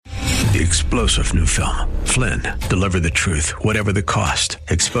The explosive new film, Flynn, deliver the truth, whatever the cost.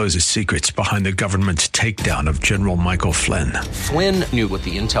 Exposes secrets behind the government's takedown of General Michael Flynn. Flynn knew what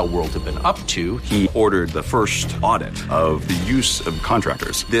the intel world had been up to. He ordered the first audit of the use of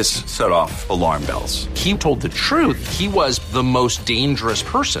contractors. This set off alarm bells. He told the truth. He was the most dangerous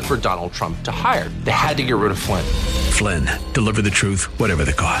person for Donald Trump to hire. They had to get rid of Flynn. Flynn, deliver the truth, whatever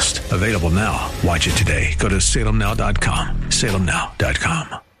the cost. Available now. Watch it today. Go to salemnow.com.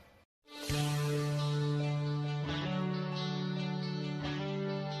 salemnow.com.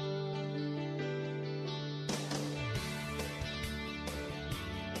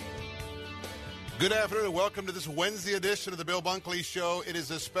 Good afternoon and welcome to this Wednesday edition of the Bill Bunkley Show. It is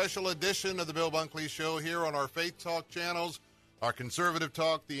a special edition of the Bill Bunkley Show here on our Faith Talk channels, our Conservative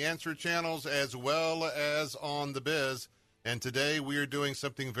Talk, The Answer channels, as well as on The Biz. And today we are doing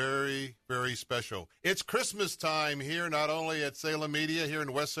something very, very special. It's Christmas time here, not only at Salem Media here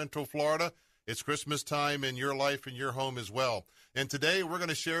in West Central Florida. It's Christmas time in your life and your home as well. And today we're going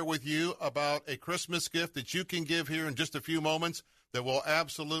to share with you about a Christmas gift that you can give here in just a few moments that will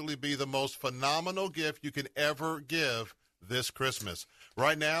absolutely be the most phenomenal gift you can ever give this Christmas.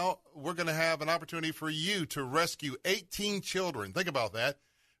 Right now, we're going to have an opportunity for you to rescue 18 children. Think about that.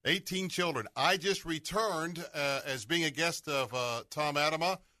 18 children. I just returned as being a guest of Tom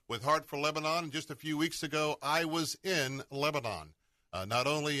Adama with Heart for Lebanon. And just a few weeks ago, I was in Lebanon, not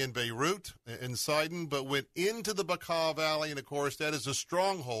only in Beirut, in Sidon, but went into the Bekaa Valley. And, of course, that is a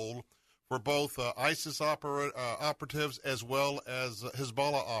stronghold for both ISIS operatives as well as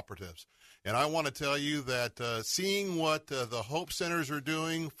Hezbollah operatives. And I want to tell you that seeing what the Hope Centers are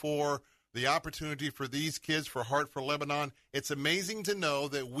doing for the opportunity for these kids for Heart for Lebanon, it's amazing to know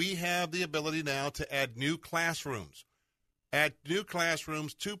that we have the ability now to add new classrooms. Add new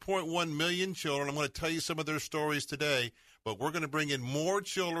classrooms, 2.1 million children. I'm going to tell you some of their stories today, but we're going to bring in more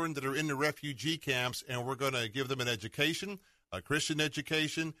children that are in the refugee camps, and we're going to give them an education, a Christian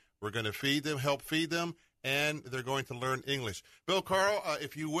education. We're going to feed them, help feed them, and they're going to learn English. Bill Carl,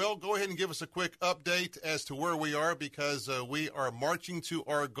 if you will, go ahead and give us a quick update as to where we are, because we are marching to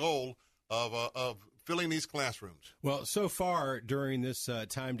our goal of filling these classrooms. Well, so far during this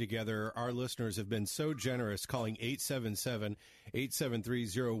time together, our listeners have been so generous, calling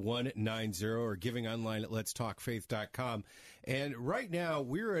 877-873-0190 or giving online at letstalkfaith.com. And right now,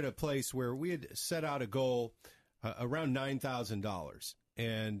 we're at a place where we had set out a goal around $9,000.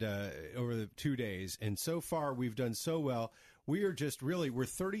 And over the 2 days. And so far, we've done so well. We are just we're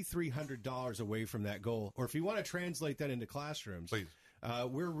 $3,300 away from that goal. Or if you want to translate that into classrooms, please.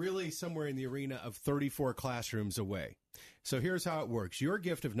 We're really somewhere in the arena of 34 classrooms away. So here's how it works. Your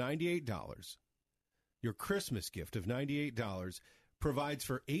gift of $98, your Christmas gift of $98, provides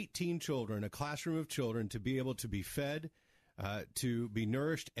for 18 children, a classroom of children, to be able to be fed, to be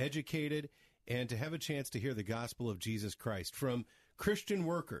nourished, educated, and to have a chance to hear the gospel of Jesus Christ from Christian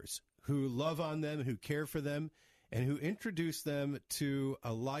workers who love on them, who care for them, and who introduce them to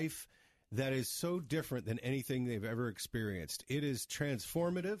a life that is so different than anything they've ever experienced. It is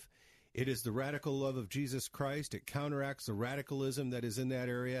transformative. It is the radical love of Jesus Christ. It counteracts the radicalism that is in that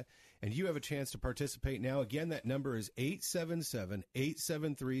area. And you have a chance to participate now. Again, that number is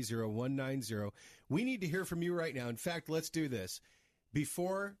 877-873-0190. We need to hear from you right now. In fact, let's do this.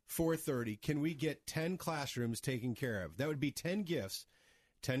 Before 4:30, can we get 10 classrooms taken care of? That would be 10 gifts,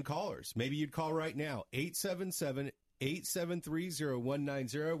 10 callers. Maybe you'd call right now,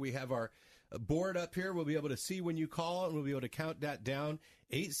 877-873-0190. We have our board up here. We'll be able to see when you call, and we'll be able to count that down.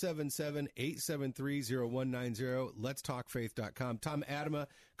 877-873-0190. Let'sTalkFaith.com. Tom Adama,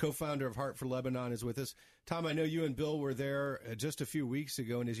 co-founder of Heart for Lebanon, is with us. Tom, I know you and Bill were there just a few weeks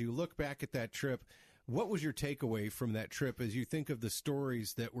ago, and as you look back at that trip, what was your takeaway from that trip as you think of the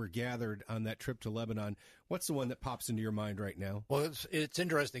stories that were gathered on that trip to Lebanon? What's the one that pops into your mind right now? Well, it's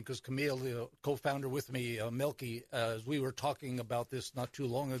interesting because Camille, the co-founder with me, Melky, as we were talking about this not too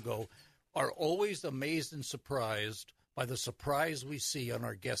long ago, are always amazed and surprised by the surprise we see on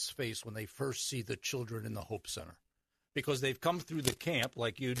our guests' face when they first see the children in the Hope Center. Because they've come through the camp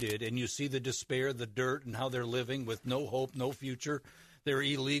like you did, and you see the despair, the dirt, and how they're living with no hope, no future. They're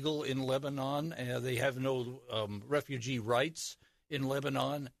illegal in Lebanon. They have no refugee rights in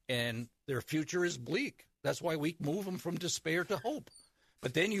Lebanon, and their future is bleak. That's why we move them from despair to hope.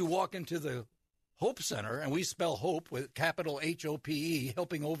 But then you walk into the Hope Center, and we spell hope with capital HOPE,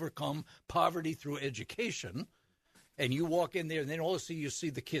 helping overcome poverty through education. And you walk in there, and then all of a sudden you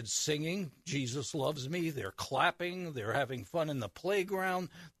see the kids singing, Jesus loves me. They're clapping. They're having fun in the playground.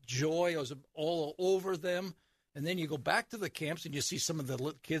 Joy is all over them. And then you go back to the camps and you see some of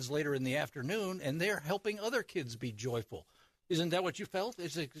the kids later in the afternoon, and they're helping other kids be joyful. Isn't that what you felt?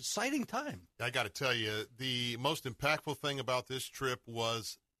 It's an exciting time. I got to tell you, the most impactful thing about this trip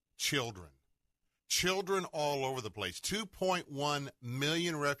was children. Children all over the place. 2.1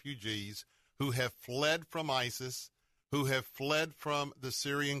 million refugees who have fled from ISIS, who have fled from the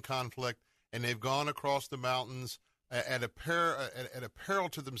Syrian conflict, and they've gone across the mountains at a peril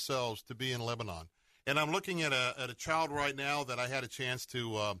to themselves to be in Lebanon. And I'm looking at a child right now that I had a chance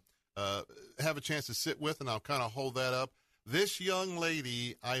to sit with, and I'll kind of hold that up. This young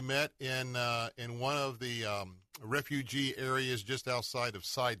lady I met in one of the refugee areas just outside of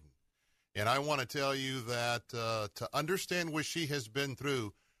Sidon. And I want to tell you that to understand what she has been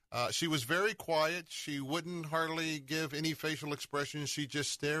through, she was very quiet. She wouldn't hardly give any facial expression. She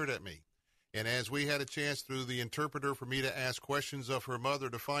just stared at me. And as we had a chance through the interpreter for me to ask questions of her mother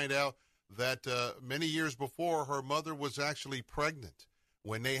to find out that many years before, her mother was actually pregnant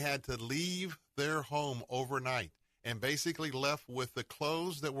when they had to leave their home overnight and basically left with the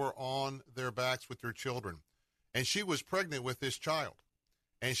clothes that were on their backs with their children. And she was pregnant with this child.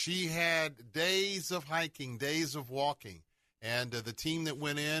 And she had days of hiking, days of walking. And the team that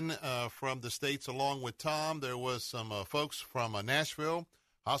went in from the States along with Tom, there was some folks from Nashville,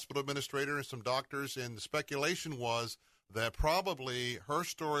 hospital administrator, and some doctors. And the speculation was that probably her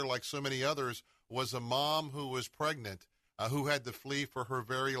story, like so many others, was a mom who was pregnant who had to flee for her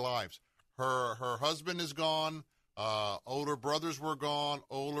very lives. Her husband is gone. Older brothers were gone.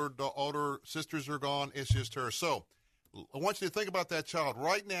 Older sisters are gone. It's just her. So I want you to think about that child.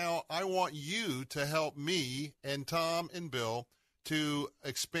 Right now, I want you to help me and Tom and Bill to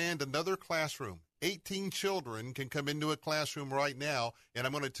expand another classroom. 18 children can come into a classroom right now, and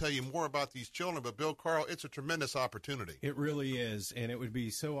I'm going to tell you more about these children. But, Bill, Carl, it's a tremendous opportunity. It really is, and it would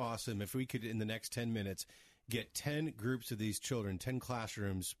be so awesome if we could, in the next 10 minutes, get 10 groups of these children, 10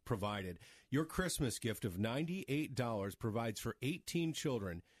 classrooms provided. Your Christmas gift of $98 provides for 18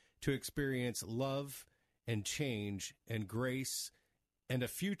 children to experience love and change and grace and a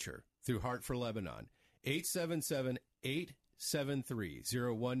future through Heart for Lebanon.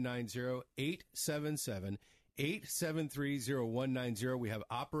 877-873-0190, 877-873-0190. We have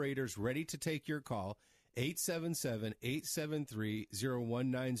operators ready to take your call,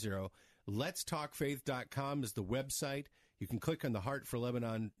 877-873-0190. Let'sTalkFaith.com is the website. You can click on the Heart for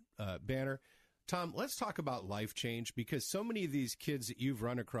Lebanon banner. Tom, let's talk about life change, because so many of these kids that you've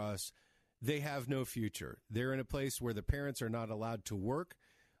run across, they have no future. They're in a place where the parents are not allowed to work.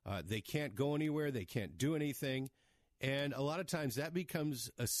 They can't go anywhere. They can't do anything. And a lot of times that becomes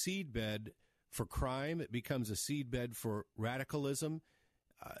a seedbed for crime. It becomes a seedbed for radicalism.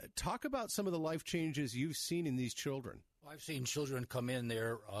 Talk about some of the life changes you've seen in these children. I've seen children come in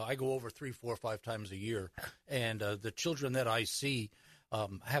there. I go over 3, 4, 5 times a year, and the children that I see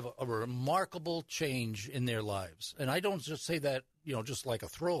have a remarkable change in their lives. And I don't just say that, just like a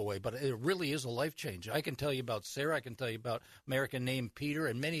throwaway, but it really is a life change. I can tell you about Sarah. I can tell you about American named Peter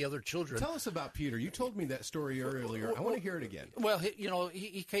and many other children. Tell us about Peter. You told me that story earlier. I want to hear it again. Well,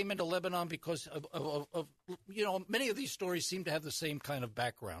 he came into Lebanon because of many of these stories seem to have the same kind of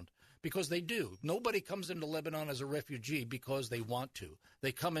background. Because they do. Nobody comes into Lebanon as a refugee because they want to.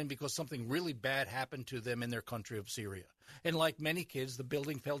 They come in because something really bad happened to them in their country of Syria. And like many kids, the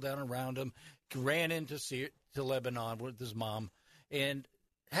building fell down around him, ran into Lebanon with his mom, and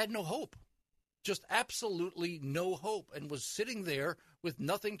had no hope. Just absolutely no hope, and was sitting there with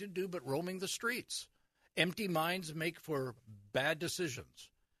nothing to do but roaming the streets. Empty minds make for bad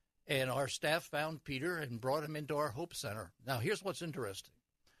decisions. And our staff found Peter and brought him into our Hope Center. Now, here's what's interesting.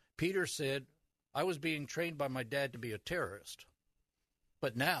 Peter said, I was being trained by my dad to be a terrorist.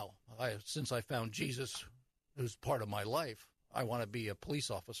 But now, since I found Jesus, who's part of my life, I want to be a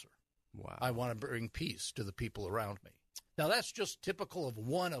police officer. Wow. I want to bring peace to the people around me. Now, that's just typical of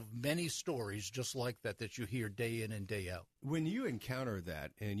one of many stories just like that you hear day in and day out. When you encounter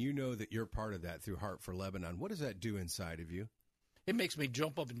that and you know that you're part of that through Heart for Lebanon, what does that do inside of you? It makes me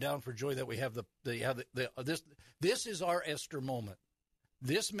jump up and down for joy that we have this is our Esther moment.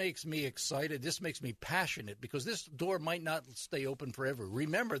 This makes me excited. This makes me passionate, because this door might not stay open forever.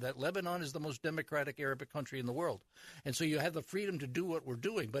 Remember that Lebanon is the most democratic Arabic country in the world. And so you have the freedom to do what we're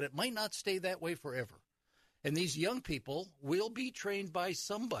doing, but it might not stay that way forever. And these young people will be trained by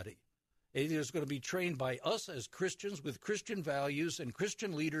somebody. It is going to be trained by us as Christians with Christian values and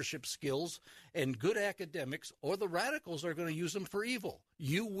Christian leadership skills and good academics, or the radicals are going to use them for evil.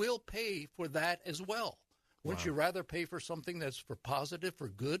 You will pay for that as well. Wouldn't you rather pay for something that's for positive, for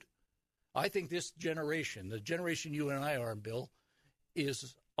good? I think this generation, the generation you and I are in, Bill,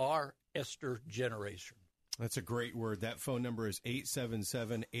 is our Esther generation. That's a great word. That phone number is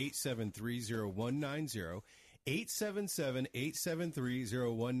 877-873-0190,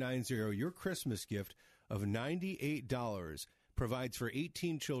 877-873-0190. Your Christmas gift of $98 provides for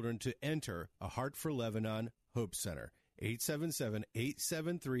 18 children to enter a Heart for Lebanon Hope Center.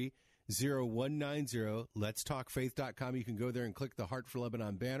 877-873-0190. Let'sTalkFaith.com. You can go there and click the Heart for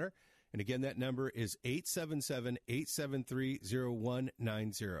Lebanon banner. And again, that number is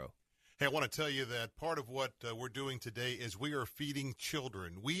 877-873-0190. Hey, I want to tell you that part of what we're doing today is we are feeding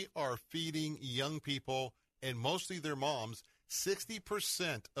children. We are feeding young people, and mostly their moms.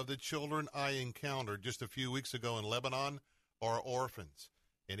 60% of the children I encountered just a few weeks ago in Lebanon are orphans.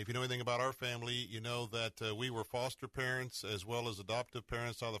 And if you know anything about our family, you know that we were foster parents as well as adoptive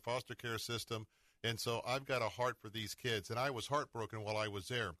parents out of the foster care system. And so I've got a heart for these kids, and I was heartbroken while I was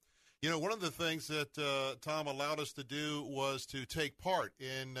there. You know, one of the things that Tom allowed us to do was to take part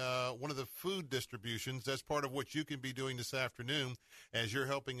in one of the food distributions. That's part of what you can be doing this afternoon as you're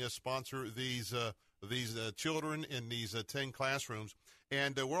helping us sponsor these children in these 10 classrooms.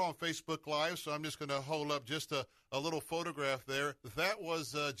 And we're on Facebook Live, so I'm just going to hold up just a little photograph there. That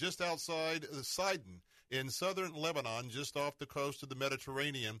was just outside Sidon in southern Lebanon, just off the coast of the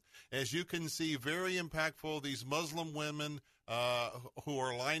Mediterranean. As you can see, very impactful, these Muslim women who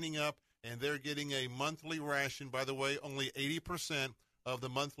are lining up, and they're getting a monthly ration. By the way, only 80% of the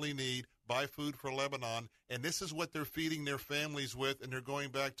monthly need buy food for Lebanon, and this is what they're feeding their families with, and they're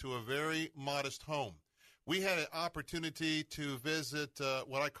going back to a very modest home. We had an opportunity to visit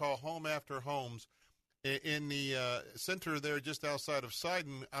what I call Home After Homes in the center there just outside of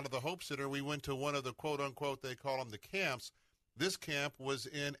Sidon. Out of the Hope Center, we went to one of the quote-unquote, they call them the camps. This camp was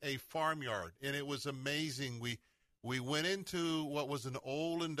in a farmyard, and it was amazing. We went into what was an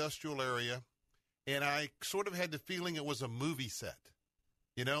old industrial area, and I sort of had the feeling it was a movie set.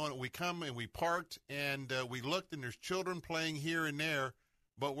 You know, and we come and we parked, and we looked, and there's children playing here and there,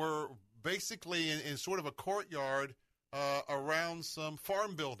 but we're basically in sort of a courtyard around some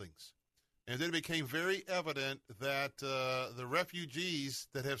farm buildings. And then it became very evident that the refugees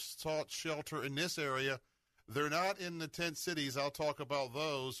that have sought shelter in this area, they're not in the tent cities. I'll talk about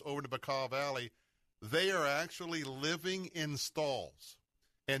those over in the Bekaa Valley. They are actually living in stalls.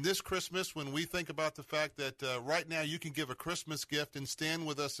 And this Christmas, when we think about the fact that right now you can give a Christmas gift and stand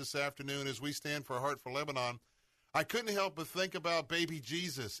with us this afternoon as we stand for Heart for Lebanon, I couldn't help but think about baby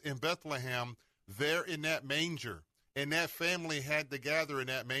Jesus in Bethlehem there in that manger. And that family had to gather in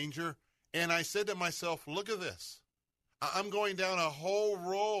that manger. And I said to myself, look at this. I'm going down a whole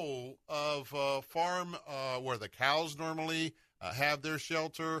row of farm where the cows normally have their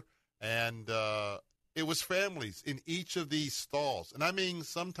shelter. And it was families in each of these stalls. And I mean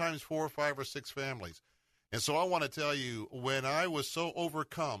sometimes 4 or 5 or 6 families. And so I want to tell you, when I was so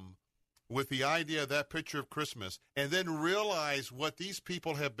overcome with the idea of that picture of Christmas, and then realize what these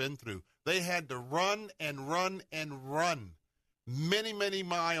people have been through. They had to run and run and run many, many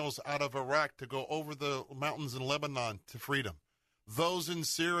miles out of Iraq to go over the mountains in Lebanon to freedom. Those in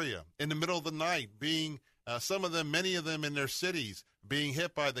Syria, in the middle of the night, being, some of them, many of them in their cities, being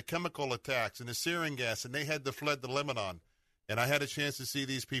hit by the chemical attacks and the sarin gas, and they had to fled to Lebanon. And I had a chance to see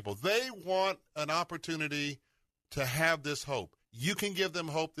these people. They want an opportunity to have this hope. You can give them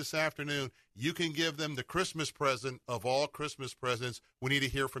hope this afternoon. You can give them the Christmas present of all Christmas presents. We need to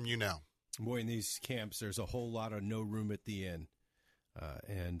hear from you now. Boy, in these camps, there's a whole lot of no room at the inn,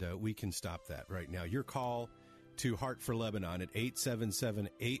 and we can stop that right now. Your call to Heart for Lebanon at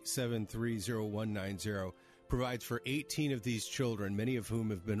 877-873-0190 provides for 18 of these children, many of whom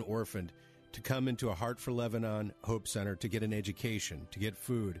have been orphaned, to come into a Heart for Lebanon Hope Center to get an education, to get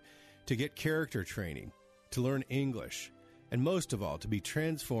food, to get character training, to learn English, and most of all, to be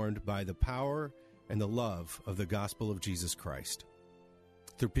transformed by the power and the love of the gospel of Jesus Christ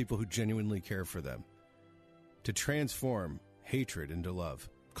through people who genuinely care for them, to transform hatred into love.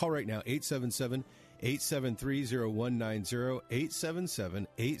 Call right now, 877-873-0190,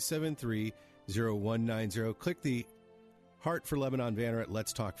 877-873-0190. Click the Heart for Lebanon banner at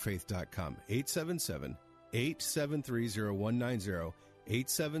letstalkfaith.com, 877-873-0190,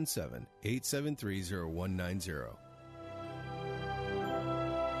 877-873-0190.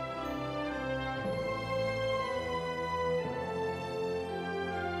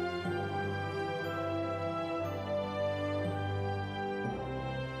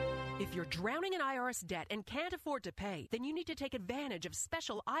 If you're drowning in IRS debt and can't afford to pay, then you need to take advantage of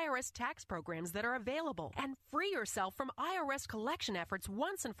special IRS tax programs that are available and free yourself from IRS collection efforts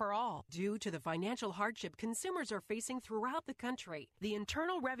once and for all. Due to the financial hardship consumers are facing throughout the country, the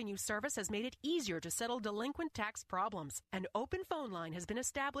Internal Revenue Service has made it easier to settle delinquent tax problems. An open phone line has been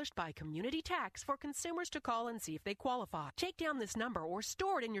established by Community Tax for consumers to call and see if they qualify. Take down this number or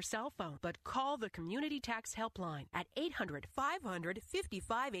store it in your cell phone, but call the Community Tax Helpline at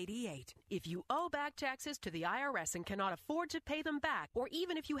 800-500-5588. If you owe back taxes to the IRS and cannot afford to pay them back, or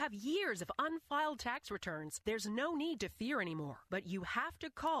even if you have years of unfiled tax returns, there's no need to fear anymore. But you have to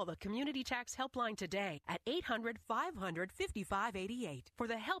call the Community Tax Helpline today at 800-500-5588 for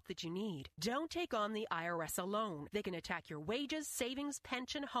the help that you need. Don't take on the IRS alone. They can attack your wages, savings,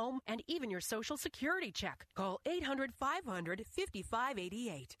 pension, home, and even your Social Security check. Call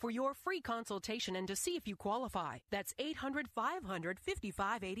 800-500-5588 for your free consultation and to see if you qualify. That's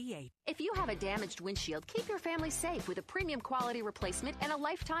 800-500-5588. If you have a damaged windshield, keep your family safe with a premium quality replacement and a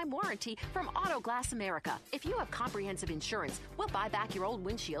lifetime warranty from Auto Glass America. If you have comprehensive insurance, we'll buy back your old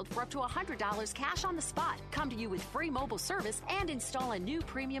windshield for up to $100 cash on the spot. Come to you with free mobile service and install a new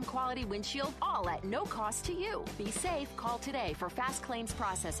premium quality windshield, all at no cost to you. Be safe. Call today for fast claims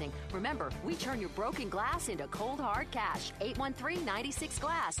processing. Remember, we turn your broken glass into cold hard cash.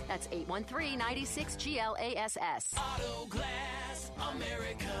 813-96-GLASS. That's 813-96-GLASS. Auto Glass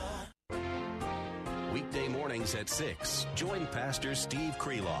America. Weekday mornings at 6, join Pastor Steve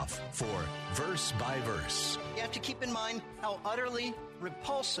Kreloff for Verse by Verse. You have to keep in mind how utterly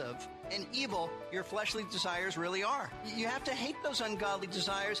repulsive and evil your fleshly desires really are. You have to hate those ungodly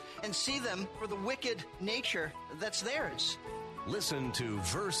desires and see them for the wicked nature that's theirs. Listen to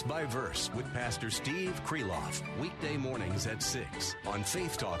Verse by Verse with Pastor Steve Kreloff, weekday mornings at 6 on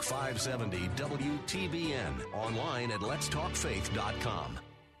Faith Talk 570 WTBN, online at letstalkfaith.com.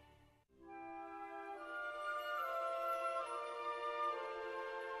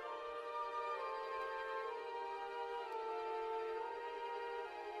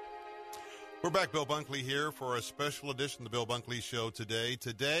 We're back. Bill Bunkley here for a special edition of the Bill Bunkley Show today.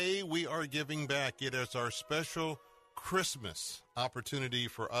 Today we are giving back. It is our special Christmas opportunity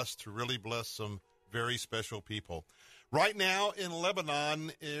for us to really bless some very special people. Right now in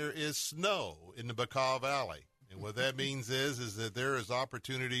Lebanon, there is snow in the Bekaa Valley. And what that means is that there is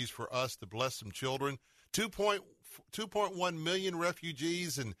opportunities for us to bless some children. 2.1 million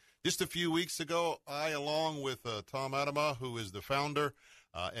refugees. And just a few weeks ago, I, along with Tom Adama, who is the founder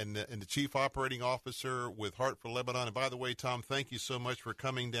and the chief operating officer with Heart for Lebanon. And by the way, Tom, thank you so much for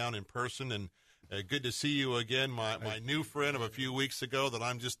coming down in person, and good to see you again, my new friend of a few weeks ago that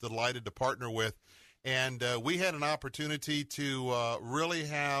I'm just delighted to partner with. And we had an opportunity to really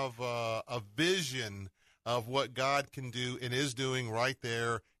have a vision of what God can do and is doing right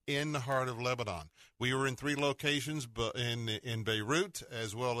there in the heart of Lebanon. We were in 3 locations in Beirut,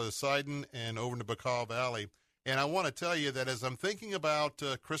 as well as Sidon and over in the Bekaa Valley. And I want to tell you that as I'm thinking about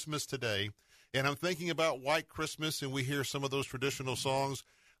Christmas today, and I'm thinking about White Christmas, and we hear some of those traditional songs,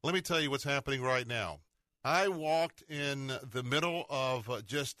 let me tell you what's happening right now. I walked in the middle of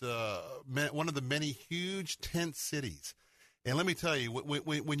just one of the many huge tent cities. And let me tell you,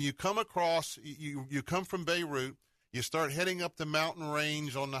 when you come across, you come from Beirut, you start heading up the mountain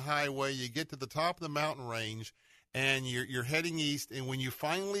range on the highway, you get to the top of the mountain range, and you're heading east. And when you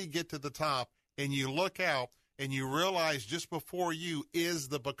finally get to the top and you look out, and you realize just before you is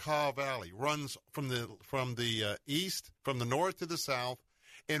the Bekaa Valley, runs from the east, from the north to the south,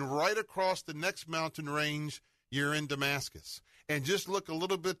 and right across the next mountain range, you're in Damascus. And just look a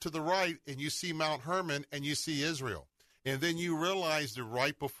little bit to the right, and you see Mount Hermon, and you see Israel. And then you realize that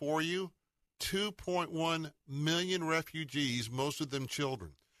right before you, 2.1 million refugees, most of them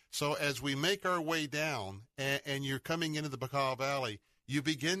children. So as we make our way down, and you're coming into the Bekaa Valley, you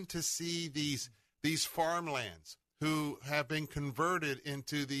begin to see these farmlands who have been converted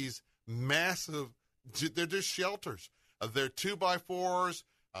into these massive, they're just shelters. They're 2x4s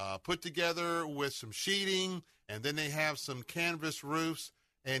put together with some sheeting, and then they have some canvas roofs.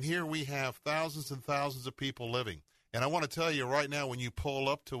 And here we have thousands and thousands of people living. And I want to tell you right now, when you pull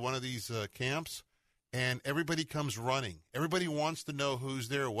up to one of these camps, and everybody comes running, everybody wants to know who's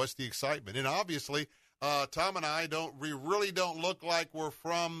there, what's the excitement. And obviously, Tom and I really don't look like we're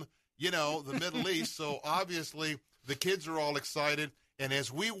from the Middle East. So obviously the kids are all excited. And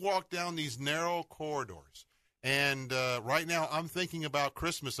as we walk down these narrow corridors, and right now I'm thinking about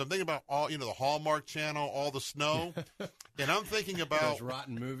Christmas. I'm thinking about all, the Hallmark Channel, all the snow. And I'm thinking about those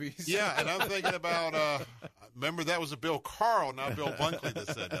rotten movies. Yeah. And I'm thinking about, remember that was a Bill Carl, not Bill Bunkley that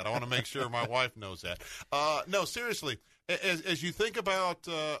said that. I want to make sure my wife knows that. No, seriously. as you think about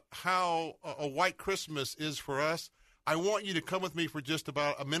how a white Christmas is for us, I want you to come with me for just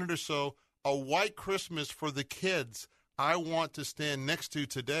about a minute or so. A white Christmas for the kids I want to stand next to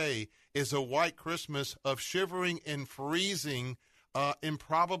today is a white Christmas of shivering and freezing in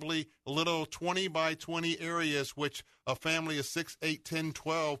probably little 20 by 20 areas, which a family of 6, 8, 10,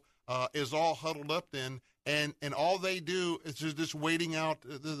 12 is all huddled up in. And all they do is just waiting out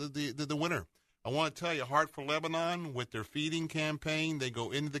the winter. I want to tell you, Heart for Lebanon, with their feeding campaign, they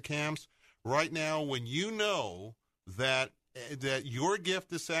go into the camps. Right now, when you know that your gift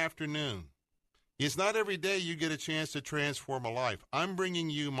this afternoon, it's not every day you get a chance to transform a life. I'm bringing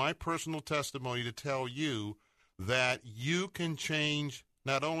you my personal testimony to tell you that you can change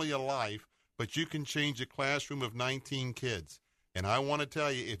not only a life, but you can change a classroom of 19 kids. And I want to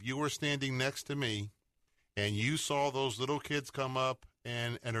tell you, if you were standing next to me and you saw those little kids come up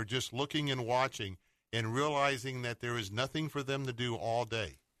and are just looking and watching and realizing that there is nothing for them to do all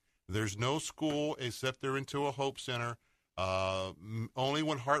day. There's no school except they're into a Hope Center. Only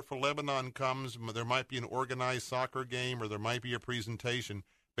when Heart for Lebanon comes, there might be an organized soccer game or there might be a presentation.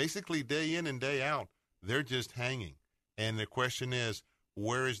 Basically, day in and day out, they're just hanging. And the question is,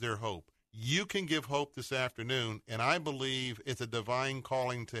 where is their hope? You can give hope this afternoon, and I believe it's a divine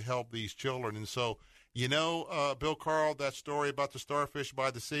calling to help these children. And so, Bill Carl, that story about the starfish by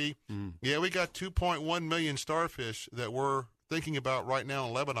the sea, yeah, we got 2.1 million starfish that we're thinking about right now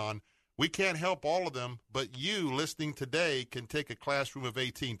in Lebanon. We can't help all of them, but you listening today can take a classroom of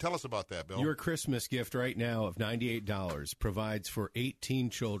 18. Tell us about that, Bill. Your Christmas gift right now of $98 provides for 18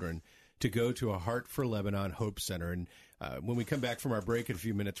 children to go to a Heart for Lebanon Hope Center. And when we come back from our break in a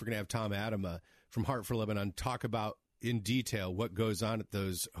few minutes, we're going to have Tom Adama from Heart for Lebanon talk about in detail what goes on at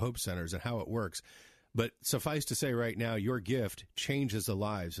those Hope Centers and how it works. But suffice to say right now, your gift changes the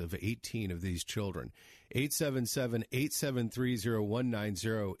lives of 18 of these children.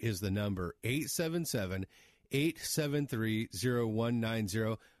 877-873-0190 is the number.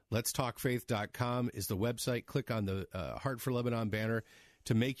 877-873-0190. Let'sTalkFaith.com is the website. Click on the Heart for Lebanon banner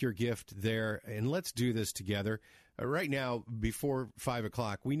to make your gift there. And let's do this together. Right now, before 5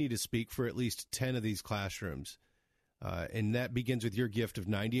 o'clock, we need to speak for at least 10 of these classrooms. And that begins with your gift of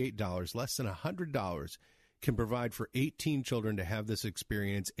 $98. Less than $100 can provide for 18 children to have this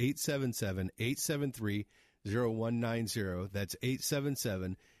experience. 877-873-0190. That's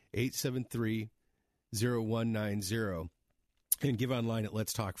 877-873-0190. And give online at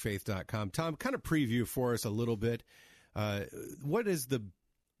letstalkfaith.com. Tom, kind of preview for us a little bit. What is the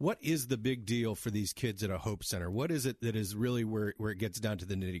big deal for these kids at a Hope Center? What is it that is really where it gets down to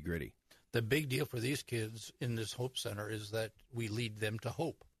the nitty-gritty? The big deal for these kids in this Hope Center is that we lead them to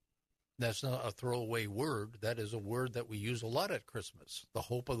hope. That's not a throwaway word. That is a word that we use a lot at Christmas. The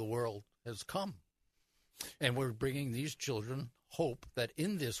hope of the world has come. And we're bringing these children hope that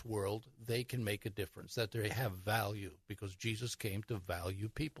in this world they can make a difference, that they have value, because Jesus came to value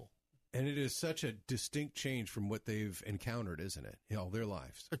people. And it is such a distinct change from what they've encountered, isn't it, in all their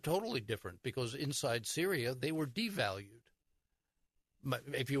lives? They're totally different, because inside Syria, they were devalued.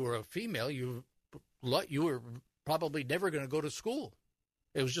 If you were a female, you were probably never going to go to school.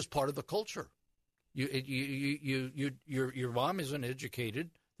 It was just part of the culture. Your mom isn't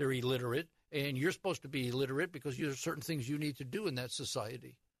educated; they're illiterate, and you're supposed to be illiterate because there's certain things you need to do in that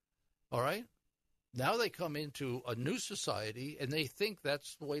society. All right. Now they come into a new society and they think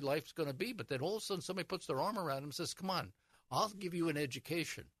that's the way life's going to be. But then all of a sudden, somebody puts their arm around them and says, "Come on, I'll give you an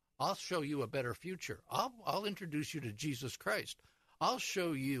education. I'll show you a better future. I'll introduce you to Jesus Christ. I'll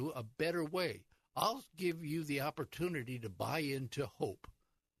show you a better way. I'll give you the opportunity to buy into hope,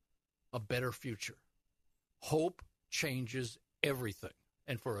 a better future." Hope changes everything.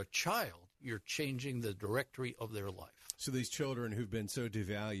 And for a child, you're changing the directory of their life. So these children who've been so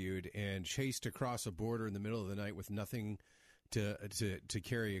devalued and chased across a border in the middle of the night with nothing to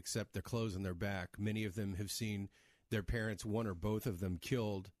carry except their clothes on their back, many of them have seen their parents, one or both of them,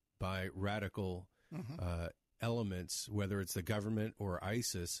 killed by radical elements, whether it's the government or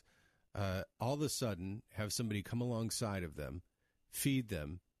ISIS, all of a sudden have somebody come alongside of them, feed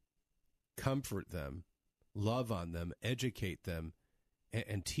them, comfort them, love on them, educate them,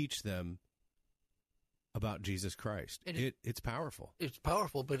 and teach them about Jesus Christ. It's powerful. It's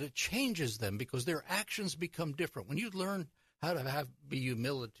powerful, but it changes them because their actions become different. When you learn how to be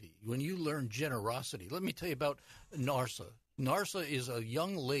humility, when you learn generosity, let me tell you about Narsa. Narsa is a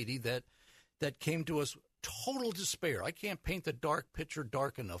young lady that came to us total despair. I can't paint the dark picture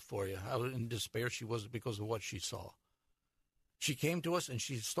dark enough for you, how in despair she was because of what she saw. She came to us and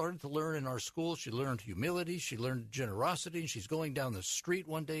she started to learn in our school. She learned humility. She learned generosity. And she's going down the street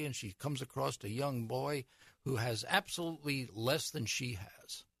one day and she comes across a young boy who has absolutely less than she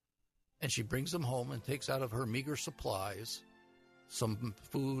has. And she brings him home and takes out of her meager supplies some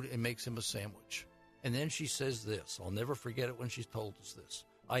food and makes him a sandwich. And then she says this. I'll never forget it when she told us this.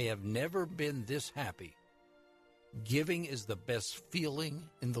 I have never been this happy. Giving is the best feeling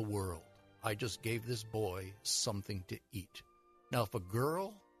in the world. I just gave this boy something to eat. Now, if a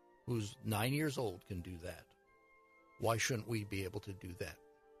girl who's 9 years old can do that, why shouldn't we be able to do that?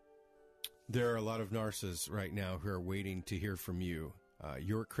 There are a lot of narcissists right now who are waiting to hear from you.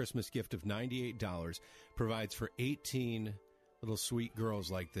 Your Christmas gift of $98 provides for 18 little sweet girls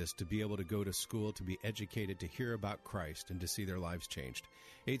like this to be able to go to school, to be educated, to hear about Christ, and to see their lives changed.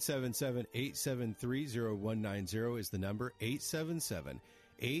 877-873-0190 is the number.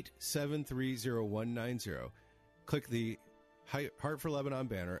 877-873-0190. Click the Heart for Lebanon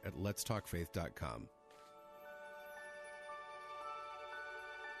banner at letstalkfaith.com.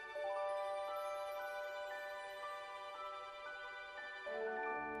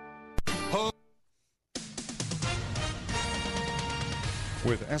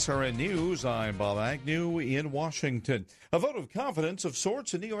 With SRN News, I'm Bob Agnew in Washington. A vote of confidence of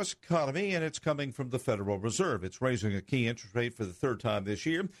sorts in the U.S. economy, and it's coming from the Federal Reserve. It's raising a key interest rate for the third time this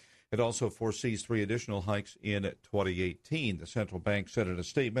year. It also foresees 3 additional hikes in 2018. The central bank said in a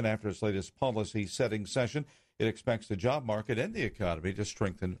statement after its latest policy-setting session, it expects the job market and the economy to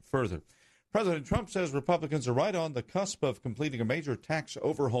strengthen further. President Trump says Republicans are right on the cusp of completing a major tax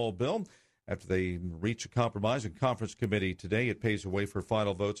overhaul bill. After they reach a compromise in conference committee today, it paves the way for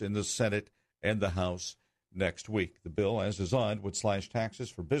final votes in the Senate and the House next week. The bill, as designed, would slash taxes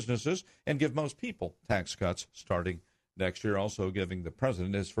for businesses and give most people tax cuts starting next year, also giving the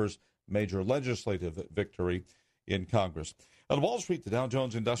president his first major legislative victory in Congress. On Wall Street, the Dow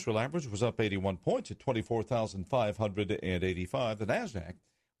Jones Industrial Average was up 81 points at 24,585. The NASDAQ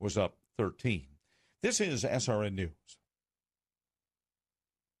was up 13. This is SRN News.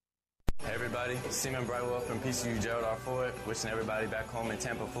 Hey everybody, Seaman Brightwell from PCU Gerald R. Ford, wishing everybody back home in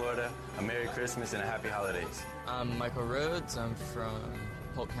Tampa, Florida, a Merry Christmas and a Happy Holidays. I'm Michael Rhodes. I'm from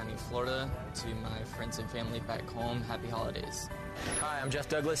Polk County, Florida. To my friends and family back home, Happy Holidays. Hi, I'm Jeff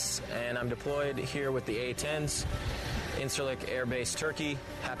Douglas, and I'm deployed here with the A-10s, Incirlik Air Base, Turkey.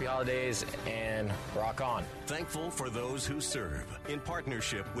 Happy Holidays and rock on. Thankful for those who serve. In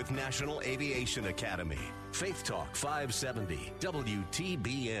partnership with National Aviation Academy. Faith Talk 570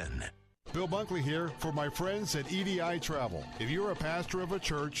 WTBN. Bill Bunkley here for my friends at EDI Travel. If you're a pastor of a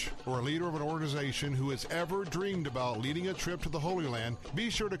church or a leader of an organization who has ever dreamed about leading a trip to the Holy Land, be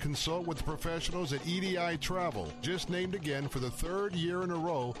sure to consult with the professionals at EDI Travel, just named again for the 3rd year in a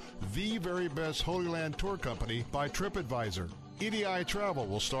row, the very best Holy Land tour company by TripAdvisor. EDI Travel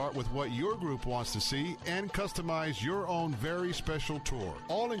will start with what your group wants to see and customize your own very special tour.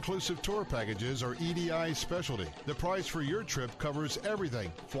 All-inclusive tour packages are EDI's specialty. The price for your trip covers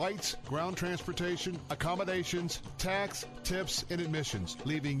everything: flights, ground transportation, accommodations, tax, tips, and admissions,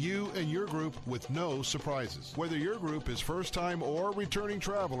 leaving you and your group with no surprises. Whether your group is first-time or returning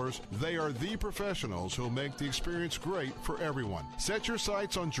travelers, they are the professionals who will make the experience great for everyone. Set your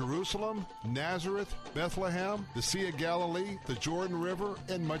sights on Jerusalem, Nazareth, Bethlehem, the Sea of Galilee, the Jordan River,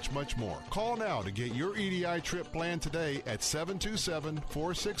 and much, much more. Call now to get your EDI trip planned today at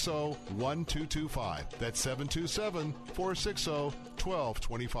 727-460-1225. That's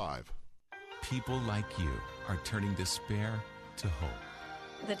 727-460-1225. People like you are turning despair to hope.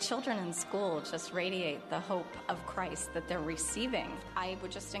 The children in school just radiate the hope of Christ that they're receiving. I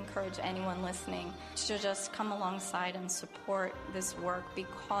would just encourage anyone listening to just come alongside and support this work,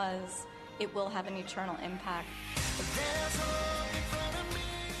 because it will have an eternal impact.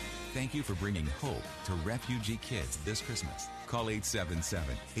 Thank you for bringing hope to refugee kids this Christmas. Call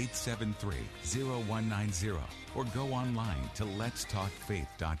 877-873-0190 or go online to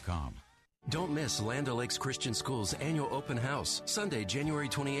letstalkfaith.com. Don't miss Land O'Lakes Christian School's annual open house, Sunday, January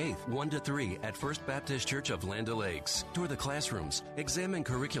 28th, 1 to 3 at First Baptist Church of Land O'Lakes. Tour the classrooms, examine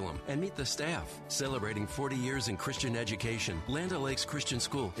curriculum, and meet the staff. Celebrating 40 years in Christian education, Land O'Lakes Christian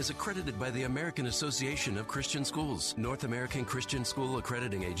School is accredited by the American Association of Christian Schools, North American Christian School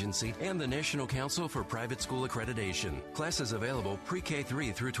Accrediting Agency, and the National Council for Private School Accreditation. Classes available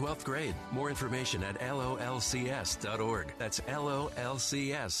pre-K3 through 12th grade. More information at lolcs.org. That's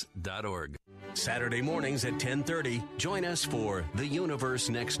lolcs.org. Saturday mornings at 10:30, join us for The Universe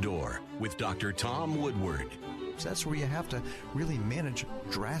Next Door with Dr. Tom Woodward. So that's where you have to really manage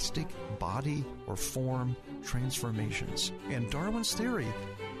drastic body or form transformations. And Darwin's theory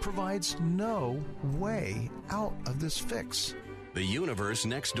provides no way out of this fix. The Universe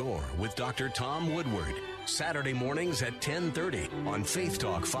Next Door with Dr. Tom Woodward. Saturday mornings at 10:30 on Faith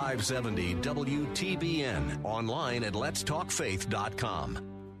Talk 570 WTBN. Online at letstalkfaith.com.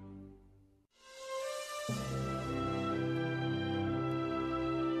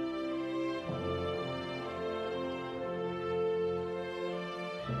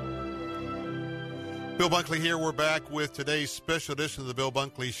 Bill Bunkley here. We're back with today's special edition of the Bill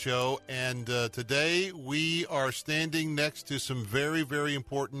Bunkley Show. And today we are standing next to some very, very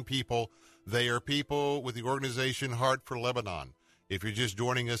important people. They are people with the organization Heart for Lebanon. If you're just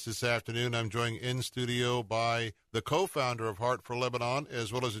joining us this afternoon, I'm joined in studio by the co-founder of Heart for Lebanon,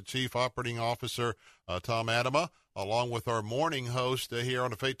 as well as the Chief Operating Officer, Tom Adama, along with our morning host here on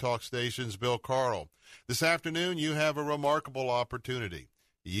the Faith Talk stations, Bill Carl. This afternoon, you have a remarkable opportunity.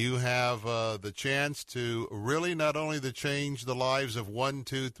 You have the chance to really not only to change the lives of 1,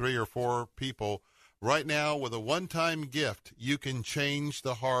 2, 3, or 4 people. Right now, with a one-time gift, you can change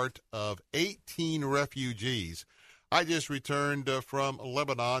the heart of 18 refugees. I just returned from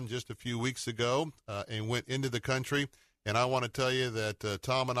Lebanon just a few weeks ago and went into the country. And I want to tell you that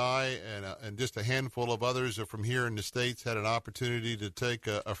Tom and I and just a handful of others from here in the States had an opportunity to take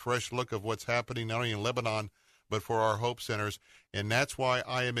a fresh look of what's happening not only in Lebanon, but for our Hope Centers. And that's why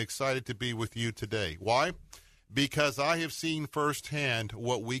I am excited to be with you today. Why? Because I have seen firsthand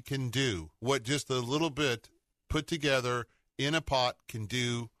what we can do, what just a little bit put together in a pot can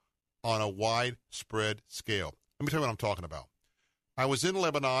do on a widespread scale. Let me tell you what I'm talking about. I was in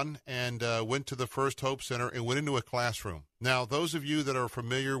Lebanon and went to the First Hope Center and went into a classroom. Now, those of you that are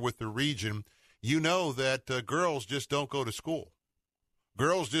familiar with the region, you know that girls just don't go to school.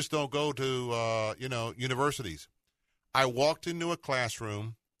 Girls just don't go to, universities. I walked into a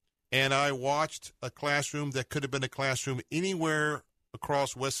classroom, and I watched a classroom that could have been a classroom anywhere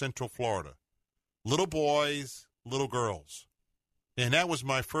across West Central Florida. Little boys, little girls. And that was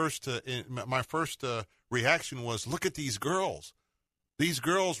my first reaction was, look at these girls. These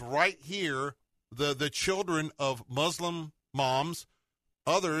girls right here, the children of Muslim moms,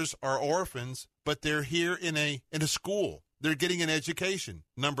 others are orphans, but they're here in a school. They're getting an education.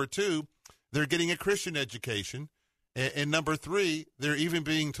 Number 2, they're getting a Christian education. And number 3, they're even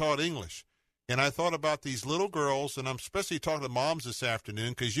being taught English. And I thought about these little girls, and I'm especially talking to moms this afternoon,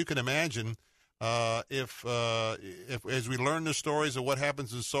 because you can imagine if as we learn the stories of what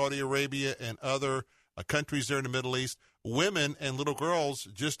happens in Saudi Arabia and other countries there in the Middle East, women and little girls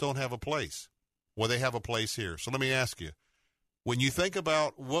just don't have a place. Well, they have a place here. So let me ask you, when you think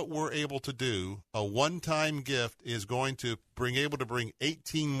about what we're able to do, a one-time gift is going to able to bring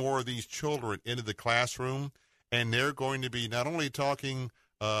 18 more of these children into the classroom, and they're going to be not only be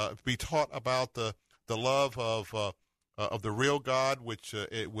taught about the love of the real God, which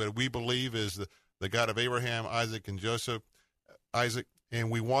what we believe is the God of Abraham, Isaac, and Isaac, and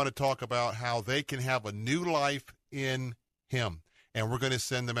we want to talk about how they can have a new life in Him, and we're going to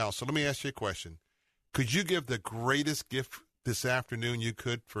send them out. So let me ask you a question. Could you give the greatest gift this afternoon you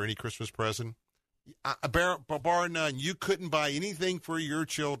could for any Christmas present? Bar none. You couldn't buy anything for your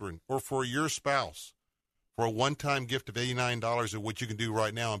children or for your spouse for a one-time gift of $89 of what you can do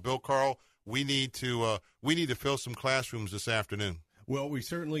right now. And Bill Carl, we need to fill some classrooms this afternoon. Well, we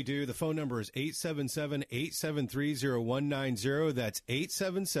certainly do. The phone number is 877-873-0190. That's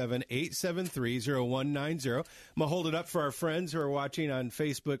 877-873-0190. I'm going to hold it up for our friends who are watching on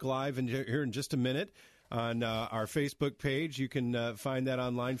Facebook Live and here in just a minute. On our Facebook page. You can find that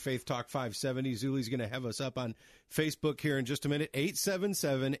online, Faith Talk 570. Zuli's going to have us up on Facebook here in just a minute.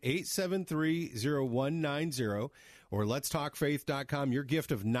 877-873-0190 or letstalkfaith.com. Your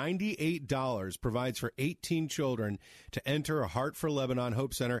gift of $98 provides for 18 children to enter a Heart for Lebanon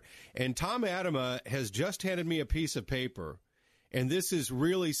Hope Center. And Tom Adama has just handed me a piece of paper, and this is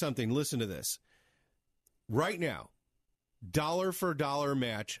really something. Listen to this. Right now, dollar for dollar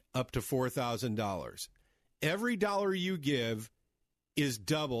match up to $4,000. Every dollar you give is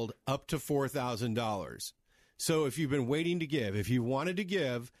doubled up to $4,000. So if you've been waiting to give, if you wanted to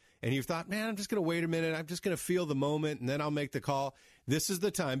give, and you've thought, man, I'm just going to wait a minute, I'm just going to feel the moment, and then I'll make the call, this is the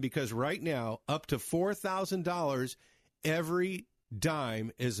time, because right now, up to $4,000, every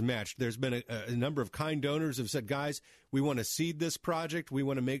dime is matched. There's been a number of kind donors who have said, guys, we want to seed this project. We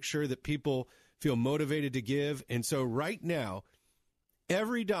want to make sure that people feel motivated to give. And so right now,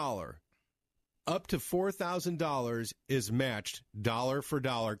 every dollar up to $4,000 is matched dollar for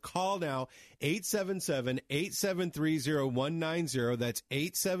dollar. Call now, 877-873-0190. That's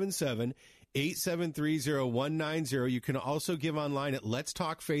 877-873-0190. You can also give online at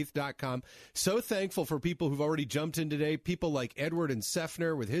letstalkfaith.com. So thankful for people who've already jumped in today. People like Edward and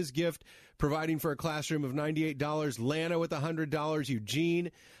Sefner with his gift. providing for a classroom of $98. Lana with $100.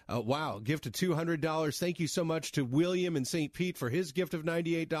 Eugene, wow, gift of $200. Thank you so much to William in St. Pete for his gift of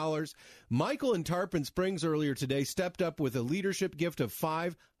 $98. Michael in Tarpon Springs earlier today stepped up with a leadership gift of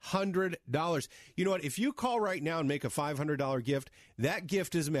 $500. You know what? If you call right now and make a $500 gift, that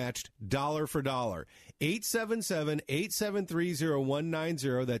gift is matched dollar for dollar.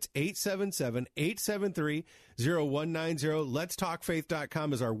 877-873-0190. That's 877-873-0190.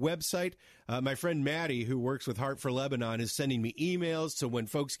 Let'sTalkFaith.com is our website. My friend Maddie, who works with Heart for Lebanon, is sending me emails, so when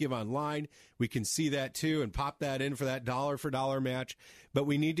folks give online, we can see that too and pop that in for that dollar for dollar match. But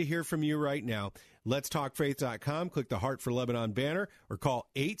we need to hear from you right now. Let'sTalkFaith.com. Click the Heart for Lebanon banner or call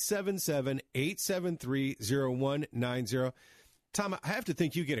 877-873-0190. Tom, I have to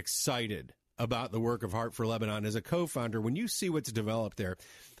think you get excited about the work of Heart for Lebanon as a co-founder when you see what's developed there.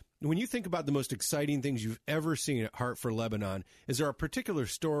 When you think about the most exciting things you've ever seen at Heart for Lebanon, is there a particular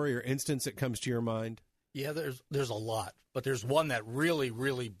story or instance that comes to your mind? Yeah, there's a lot, but there's one that really,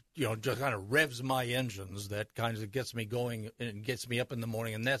 just kind of revs my engines, that kind of gets me going and gets me up in the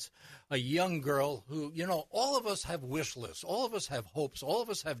morning, and that's a young girl who, all of us have wish lists, all of us have hopes, all of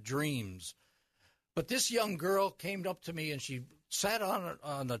us have dreams, but this young girl came up to me and she sat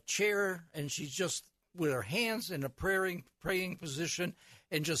on a chair and she's just with her hands in a praying position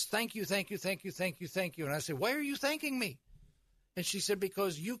and just thank you, thank you, thank you, thank you, thank you. And I said, why are you thanking me? And she said,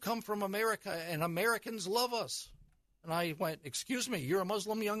 because you come from America and Americans love us. And I went, excuse me, you're a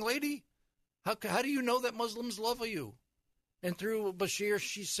Muslim young lady? How do you know that Muslims love you? And through Bashir,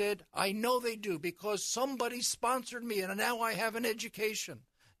 she said, I know they do because somebody sponsored me and now I have an education.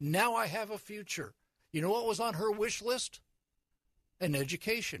 Now I have a future. You know what was on her wish list? An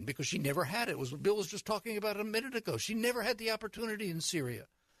education, because she never had it. It was what Bill was just talking about a minute ago. She never had the opportunity in Syria.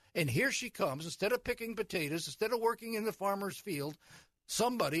 And here she comes, instead of picking potatoes, instead of working in the farmer's field,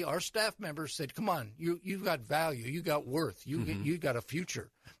 somebody, our staff members, said, come on, you've got value, you got worth, you got a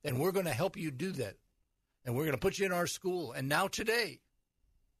future, and we're going to help you do that. And we're going to put you in our school. And now today,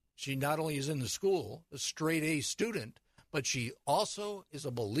 she not only is in the school, a straight A student, but she also is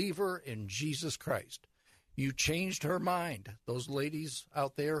a believer in Jesus Christ. You changed her mind, those ladies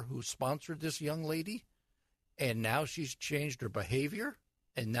out there who sponsored this young lady, and now she's changed her behavior,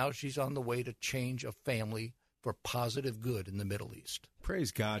 and now she's on the way to change a family for positive good in the Middle East.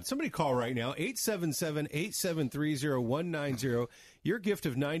 Praise God. Somebody call right now, 877-873-0190. Your gift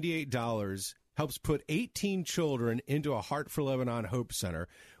of $98 helps put 18 children into a Heart for Lebanon Hope Center,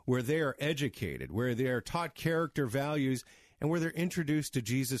 where they are educated, where they are taught character, values, and where they're introduced to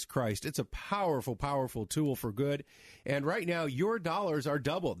Jesus Christ. It's a powerful, powerful tool for good. And right now, your dollars are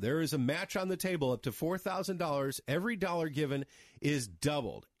doubled. There is a match on the table up to $4,000. Every dollar given is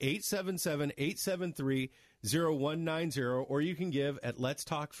doubled. 877-873-0190, or you can give at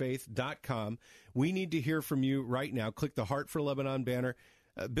letstalkfaith.com. We need to hear from you right now. Click the Heart for Lebanon banner.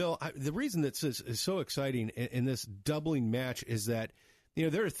 Bill, the reason that is so exciting in this doubling match is that,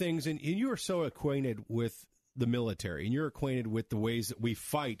 there are things, and you are so acquainted with the military, and you're acquainted with the ways that we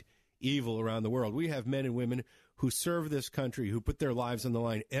fight evil around the world. We have men and women who serve this country, who put their lives on the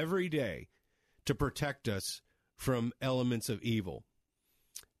line every day to protect us from elements of evil.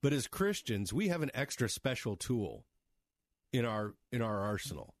 But as Christians, we have an extra special tool in our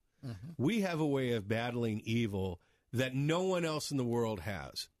arsenal. Mm-hmm. We have a way of battling evil that no one else in the world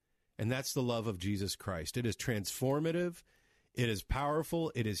has, and that's the love of Jesus Christ. It is transformative, it is powerful,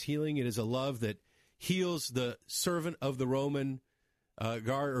 it is healing, it is a love that heals the servant of the Roman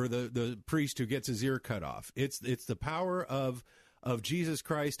guard, or the priest who gets his ear cut off. It's the power of Jesus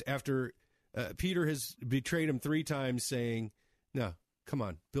Christ after Peter has betrayed him 3 times, saying, no, come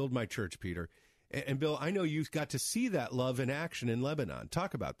on, build my church, Peter. And Bill, I know you've got to see that love in action in Lebanon.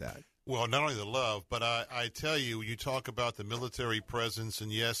 Talk about that. Well, not only the love, but I tell you, you talk about the military presence,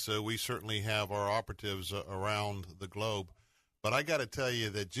 and yes, we certainly have our operatives around the globe. But I got to tell you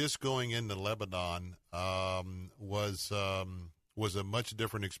that just going into Lebanon was a much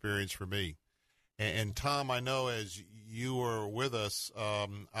different experience for me. And Tom, I know as you were with us,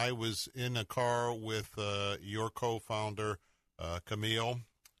 I was in a car with your co-founder, Camille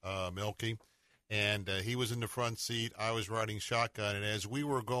Milky, and he was in the front seat. I was riding shotgun, and as we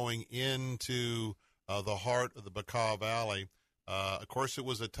were going into the heart of the Bekaa Valley, of course, it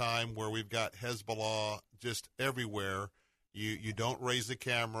was a time where we've got Hezbollah just everywhere. You don't raise the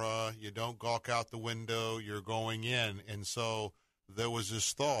camera, you don't gawk out the window, you're going in. And so there was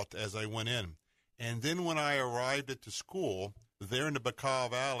this thought as I went in. And then when I arrived at the school, there in the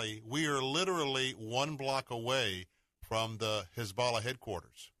Bekaa Valley, we are literally 1 block away from the Hezbollah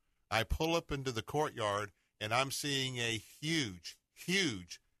headquarters. I pull up into the courtyard, and I'm seeing a huge,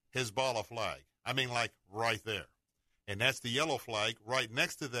 huge Hezbollah flag. I mean, like right there. And that's the yellow flag. Right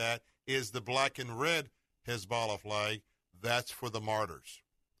next to that is the black and red Hezbollah flag. That's for the martyrs.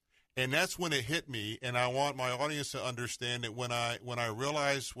 And that's when it hit me, and I want my audience to understand that when I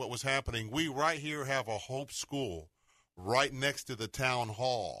realized what was happening, we right here have a Hope School right next to the town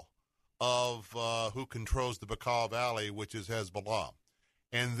hall of who controls the Bekaa Valley, which is Hezbollah.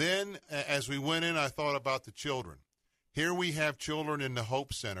 And then as we went in, I thought about the children. Here we have children in the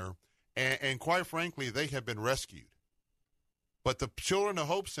Hope Center, and quite frankly, they have been rescued. But the children in the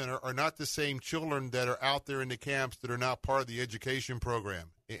Hope Center are not the same children that are out there in the camps that are not part of the education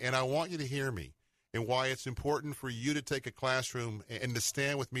program. And I want you to hear me and why it's important for you to take a classroom and to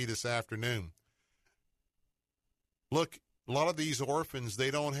stand with me this afternoon. Look, a lot of these orphans,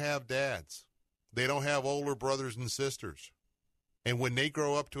 they don't have dads. They don't have older brothers and sisters. And when they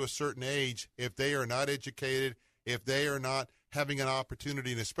grow up to a certain age, if they are not educated, if they are not having an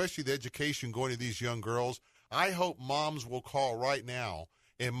opportunity, and especially the education going to these young girls, I hope moms will call right now,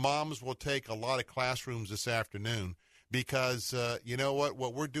 and moms will take a lot of classrooms this afternoon because, you know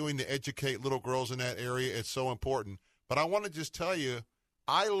what we're doing to educate little girls in that area, it's so important. But I want to just tell you,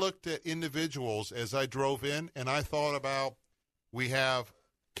 I looked at individuals as I drove in, and I thought about we have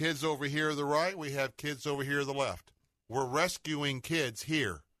kids over here to the right, we have kids over here to the left. We're rescuing kids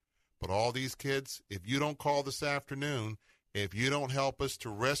here. But all these kids, if you don't call this afternoon, if you don't help us to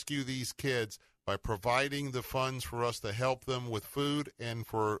rescue these kids by providing the funds for us to help them with food and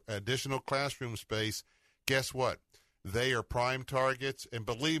for additional classroom space, guess what? They are prime targets. And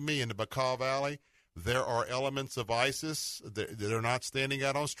believe me, in the Bekaa Valley, there are elements of ISIS that are not standing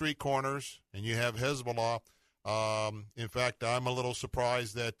out on street corners, and you have Hezbollah. In fact, I'm a little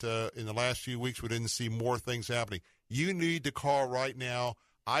surprised that in the last few weeks we didn't see more things happening. You need to call right now.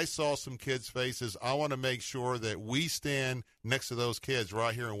 I saw some kids' faces. I want to make sure that we stand next to those kids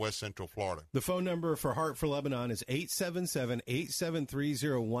right here in West Central Florida. The phone number for Heart for Lebanon is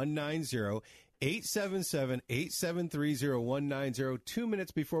 877-873-0190. 877-873-0190. 2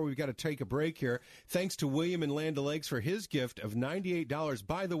 minutes before we've got to take a break here. Thanks to William in Land O'Lakes for his gift of $98.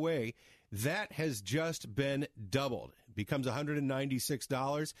 By the way, that has just been doubled. It becomes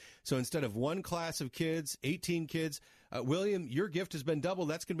 $196. So instead of one class of kids, 18 kids, William, your gift has been doubled.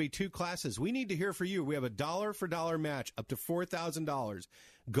 That's going to be 2 classes. We need to hear from you. We have a $1 match up to $4,000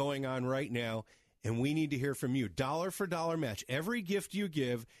 going on right now, and we need to hear from you. $1 match. Every gift you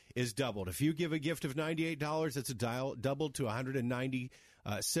give is doubled. If you give a gift of $98, it's doubled to $196.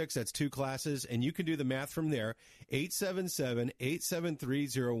 That's 2 classes, and you can do the math from there.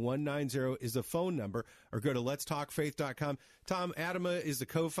 877-873-0190 is the phone number, or go to letstalkfaith.com. Tom Adama is the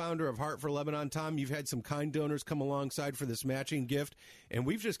co-founder of Heart for Lebanon. Tom, you've had some kind donors come alongside for this matching gift, and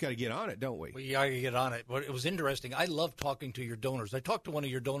we've just got to get on it, don't we? We got to get on it. But it was interesting. I love talking to your donors. I talked to one of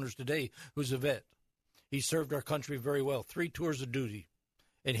your donors today who's a vet. He served our country very well, 3 tours of duty.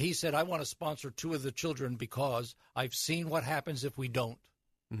 And he said, I want to sponsor 2 of the children because I've seen what happens if we don't.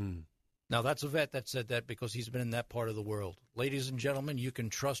 Mm-hmm. Now, that's a vet that said that because he's been in that part of the world. Ladies and gentlemen, you can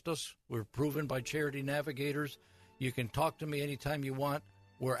trust us. We're proven by Charity Navigators. You can talk to me anytime you want.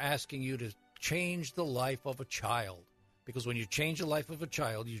 We're asking you to change the life of a child. Because when you change the life of a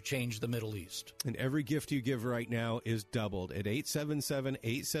child, you change the Middle East. And every gift you give right now is doubled at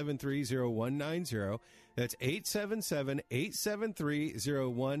 877-873-0190. That's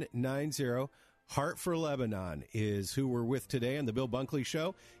 877-873-0190. Heart for Lebanon is who we're with today on the Bill Bunkley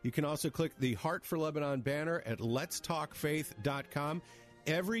Show. You can also click the Heart for Lebanon banner at letstalkfaith.com.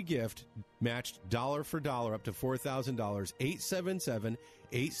 Every gift matched $1 for $1 up to $4,000.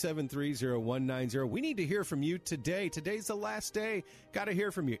 877-873-0190. We need to hear from you today. Today's the last day. Got to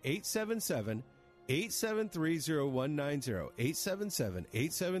hear from you. 877-873-0190.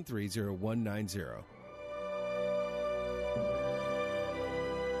 877-873-0190.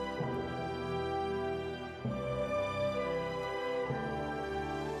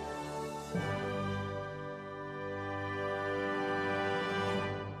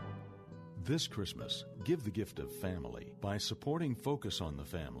 This Christmas, give the gift of family by supporting Focus on the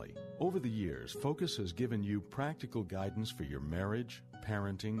Family. Over the years, Focus has given you practical guidance for your marriage,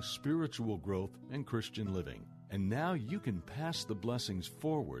 parenting, spiritual growth, and Christian living. And now you can pass the blessings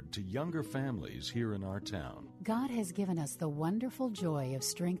forward to younger families here in our town. God has given us the wonderful joy of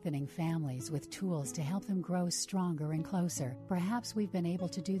strengthening families with tools to help them grow stronger and closer. Perhaps we've been able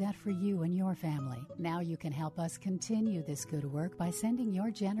to do that for you and your family. Now you can help us continue this good work by sending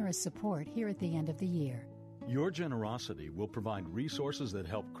your generous support here at the end of the year. Your generosity will provide resources that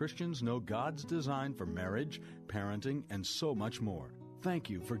help Christians know God's design for marriage, parenting, and so much more. Thank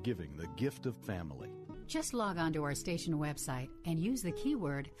you for giving the gift of family. Just log on to our station website and use the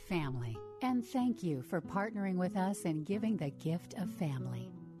keyword family. And thank you for partnering with us and giving the gift of family.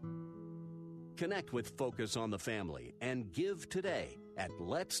 Connect with Focus on the Family and give today at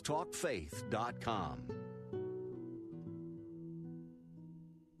letstalkfaith.com.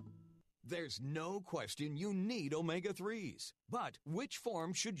 There's no question you need omega-3s. But which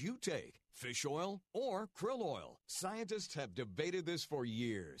form should you take? Fish oil or krill oil? Scientists have debated this for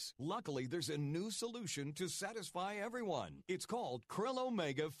years. Luckily, there's a new solution to satisfy everyone. It's called Krill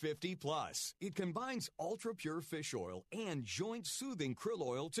Omega 50 Plus. It combines ultra-pure fish oil and joint-soothing krill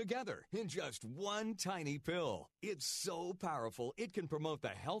oil together in just one tiny pill. It's so powerful, it can promote the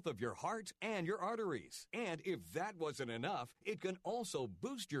health of your heart and your arteries. And if that wasn't enough, it can also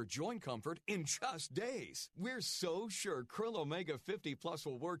boost your joint comfort in just days. We're so sure Krill Omega 50 Plus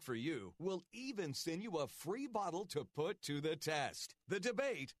will work for you. We'll even send you a free bottle to put to the test. The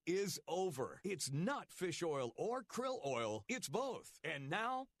debate is over. It's not fish oil or krill oil. It's both. And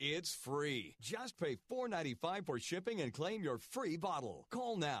now it's free. Just pay $4.95 for shipping and claim your free bottle.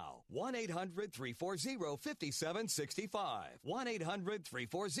 Call now. 1-800-340-5765.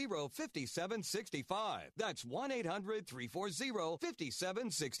 1-800-340-5765. That's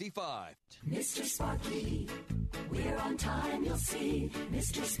 1-800-340-5765. Mr. Sparky, we're on time, you'll see.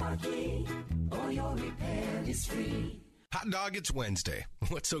 Mr. Sparky, all your repair is free. Hot dog, it's Wednesday.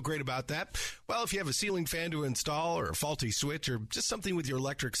 What's so great about that? Well, if you have a ceiling fan to install or a faulty switch or just something with your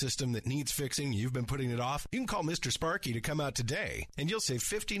electric system that needs fixing, you've been putting it off, you can call Mr. Sparky to come out today, and you'll save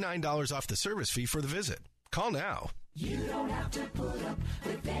 $59 off the service fee for the visit. Call now. You don't have to put up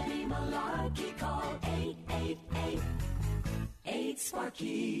with any malarkey. Call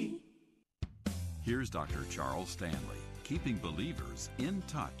 888-8-SPARKY. Here's Dr. Charles Stanley, keeping believers in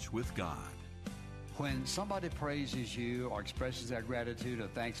touch with God. When somebody praises you or expresses their gratitude or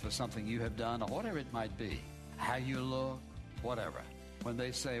thanks for something you have done or whatever it might be, how you look, whatever, when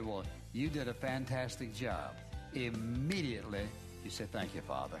they say, well, you did a fantastic job, immediately you say, thank you,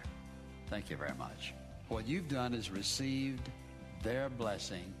 Father. Thank you very much. What you've done is received their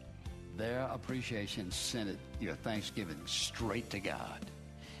blessing, their appreciation, sent it, your thanksgiving straight to God.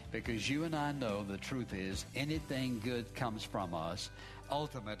 Because you and I know the truth is anything good comes from us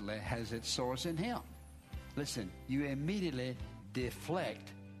ultimately has its source in Him. Listen, you immediately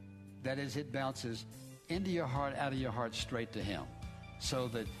deflect, that is, it bounces into your heart, out of your heart, straight to Him. So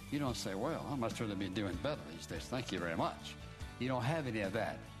that you don't say, well, I must really be doing better these days. Thank you very much. You don't have any of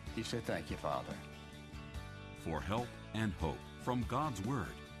that. You say, thank you, Father. For help and hope from God's Word,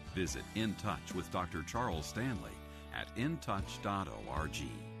 visit In Touch with Dr. Charles Stanley at intouch.org.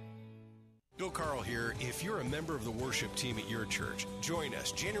 Bill Carl here. If you're a member of the worship team at your church, join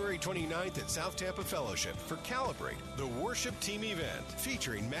us January 29th at South Tampa Fellowship for Calibrate, the worship team event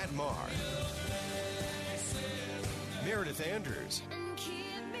featuring Matt Maher, Meredith Andrews,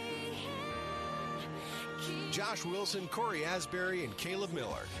 Josh Wilson, Corey Asbury, and Caleb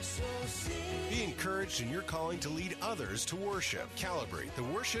Miller. Be encouraged in your calling to lead others to worship. Calibrate, the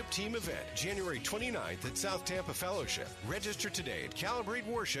worship team event, January 29th at South Tampa Fellowship. Register today at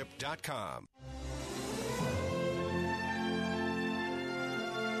calibrateworship.com.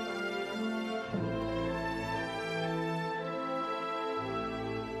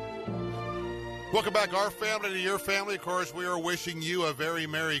 Welcome back, our family to your family. Of course, we are wishing you a very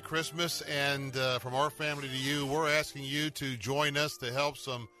Merry Christmas. And from our family to you, we're asking you to join us to help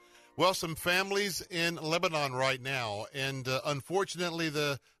some families in Lebanon right now. And unfortunately,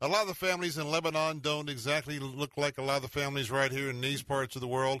 a lot of the families in Lebanon don't exactly look like a lot of the families right here in these parts of the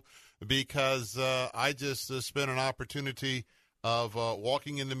world, because I just spent an opportunity of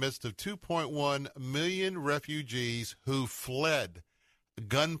walking in the midst of 2.1 million refugees who fled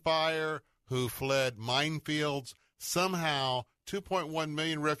gunfire, who fled minefields. Somehow, 2.1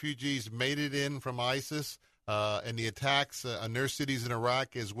 million refugees made it in from ISIS and the attacks on their cities in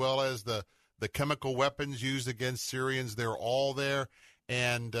Iraq, as well as the chemical weapons used against Syrians. They're all there.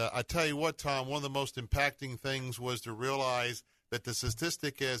 And I tell you what, Tom, one of the most impacting things was to realize that the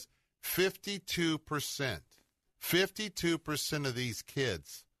statistic is 52% of these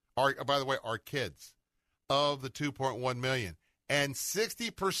kids are kids of the 2.1 million. And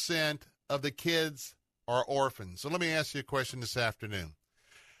 60% of the kids are orphans. So let me ask you a question this afternoon.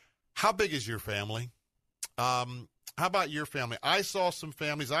 How big is your family? How about your family? I saw some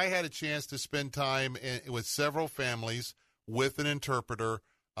families. I had a chance to spend time with several families with an interpreter.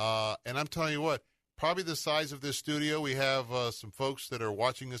 And I'm telling you what, probably the size of this studio, we have some folks that are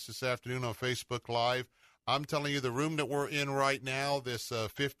watching us this afternoon on Facebook Live. I'm telling you, the room that we're in right now, this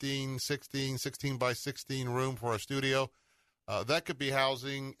 16 by 16 room for our studio, that could be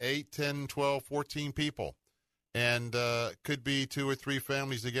housing 8, 10, 12, 14 people, and could be 2 or 3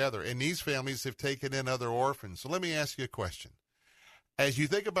 families together. And these families have taken in other orphans. So let me ask you a question. As you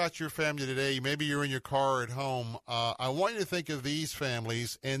think about your family today, maybe you're in your car or at home, I want you to think of these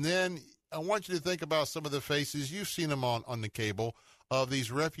families, and then I want you to think about some of the faces, you've seen them on the cable, of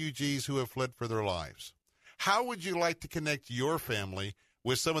these refugees who have fled for their lives. How would you like to connect your family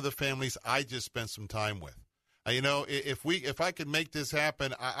with some of the families I just spent some time with? If I could make this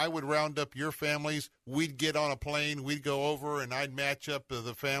happen, I would round up your families. We'd get on a plane. We'd go over, and I'd match up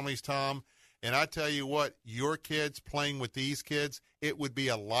the families, Tom. And I tell you what, your kids playing with these kids, it would be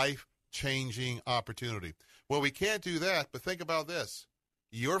a life-changing opportunity. Well, we can't do that, but think about this.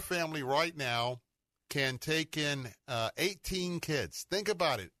 Your family right now can take in 18 kids. Think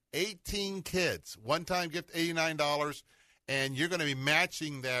about it, 18 kids. One-time gift, $89, and you're going to be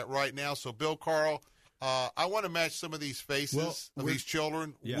matching that right now. So, Bill Carl, I want to match some of these faces of these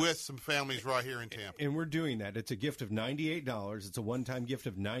children with some families right here in Tampa. And we're doing that. It's a gift of $98. It's a one-time gift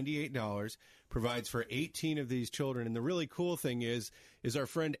of $98. Provides for 18 of these children. And the really cool thing is our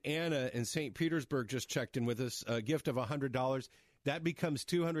friend Anna in St. Petersburg just checked in with us, a gift of $100. That becomes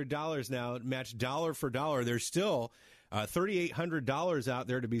 $200 now, matched dollar for dollar. There's still $3,800 out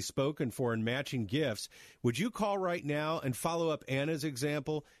there to be spoken for in matching gifts. Would you call right now and follow up Anna's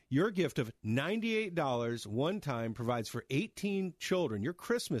example? Your gift of $98 one time provides for 18 children, your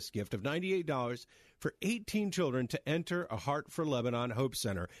Christmas gift of $98 for 18 children to enter a Heart for Lebanon Hope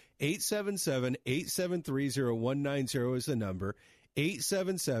Center. 877-873-0190 is the number.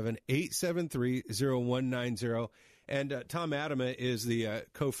 877-873-0190. And Tom Adama is the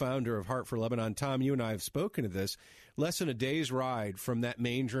co-founder of Heart for Lebanon. Tom, you and I have spoken to this. Less than a day's ride from that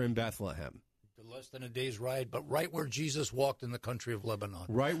manger in Bethlehem. Less than a day's ride, but right where Jesus walked in the country of Lebanon.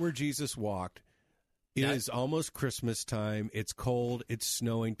 Right where Jesus walked. It is almost Christmas time. It's cold. It's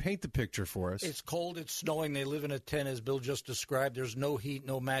snowing. Paint the picture for us. It's cold. It's snowing. They live in a tent, as Bill just described. There's no heat,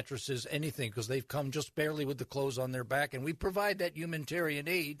 no mattresses, anything, because they've come just barely with the clothes on their back. And we provide that humanitarian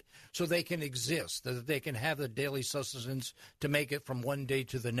aid so they can exist, that they can have the daily sustenance to make it from one day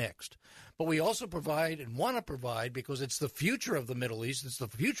to the next. But we also provide and want to provide, because it's the future of the Middle East, it's the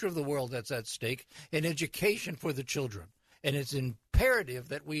future of the world that's at stake, an education for the children. And it's imperative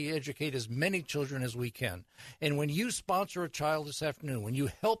that we educate as many children as we can. And when you sponsor a child this afternoon, when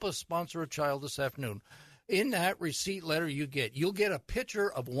you help us sponsor a child this afternoon, in that receipt letter you'll get a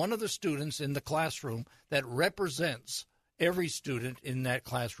picture of one of the students in the classroom that represents every student in that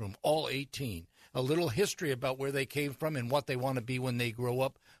classroom, all 18. A little history about where they came from and what they want to be when they grow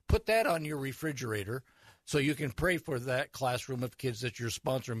up. Put that on your refrigerator so you can pray for that classroom of kids that you're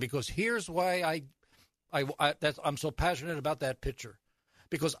sponsoring. Because here's why I'm so passionate about that picture,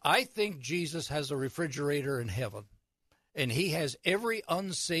 because I think Jesus has a refrigerator in heaven, and he has every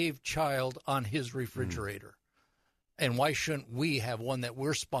unsaved child on his refrigerator. And why shouldn't we have one that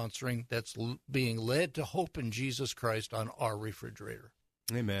we're sponsoring that's being led to hope in Jesus Christ on our refrigerator?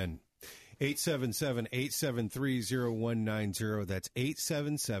 Amen. 877-873-0190. That's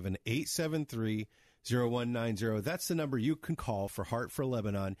 877-873-0190. 0190. That's the number you can call for Heart for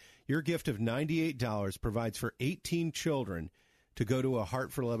Lebanon. Your gift of $98 provides for 18 children to go to a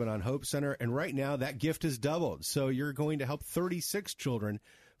Heart for Lebanon Hope Center. And right now, that gift is doubled. So you're going to help 36 children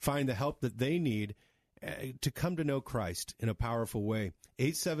find the help that they need to come to know Christ in a powerful way.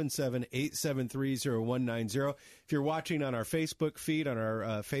 877-873-0190. If you're watching on our Facebook feed, on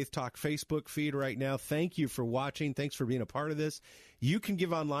our Faith Talk Facebook feed right now, thank you for watching. Thanks for being a part of this. You can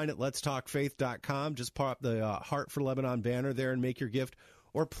give online at letstalkfaith.com. Just pop the Heart for Lebanon banner there and make your gift.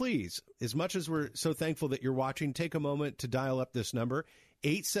 Or please, as much as we're so thankful that you're watching, take a moment to dial up this number,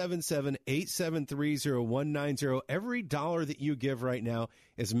 877-873-0190. Every dollar that you give right now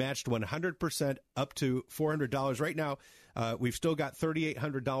is matched 100% up to $400. Right now, we've still got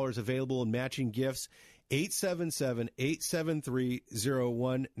 $3,800 available in matching gifts.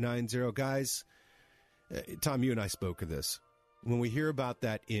 877-873-0190. Guys, Tom, you and I spoke of this. When we hear about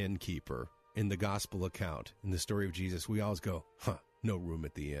that innkeeper in the gospel account, in the story of Jesus, we always go, no room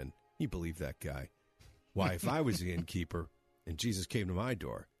at the inn. You believe that guy. Why, if I was the innkeeper and Jesus came to my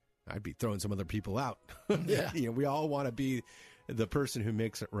door, I'd be throwing some other people out. Yeah. We all want to be the person who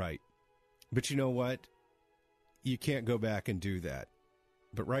makes it right. But you know what? You can't go back and do that.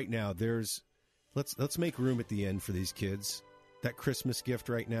 But right now, let's make room at the end for these kids. That Christmas gift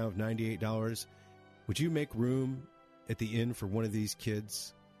right now of $98. Would you make room at the inn for one of these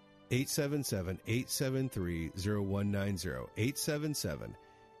kids? 877-873-0190.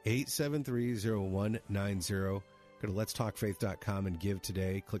 877-873-0190. Go to letstalkfaith.com and give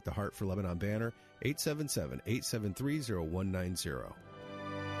today. Click the Heart for Lebanon banner, 877-873-0190.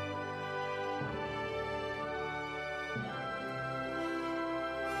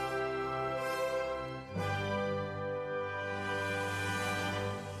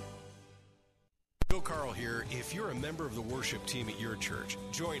 Bill Carl here. If you're a member of the worship team at your church,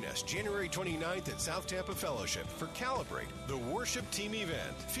 join us January 29th at South Tampa Fellowship for Calibrate, the worship team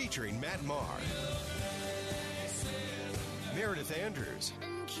event featuring Matt Maher, Meredith Andrews,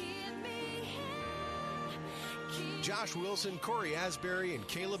 Josh Wilson, Corey Asbury, and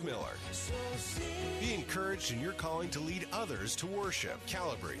Caleb Miller. Be encouraged in your calling to lead others to worship.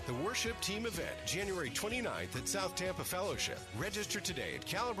 Calibrate, the worship team event, January 29th at South Tampa Fellowship. Register today at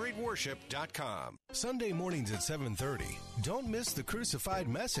calibrateworship.com. Sunday mornings at 7:30. Don't miss the Crucified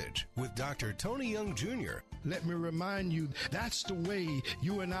Message with Dr. Tony Young Jr. Let me remind you, that's the way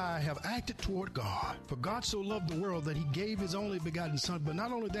you and I have acted toward God. For God so loved the world that he gave his only begotten son. But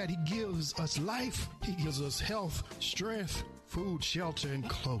not only that, he gives us life, he gives us health, strength, food, shelter, and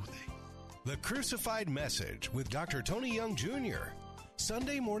clothing. The Crucified Message with Dr. Tony Young Jr.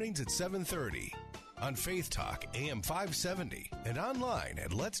 Sunday mornings at 7:30 on Faith Talk AM 570 and online at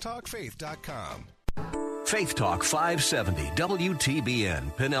letstalkfaith.com. Faith Talk 570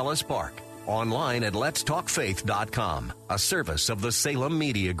 WTBN Pinellas Park. Online at letstalkfaith.com, a service of the Salem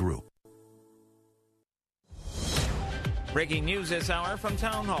Media Group. Breaking news this hour from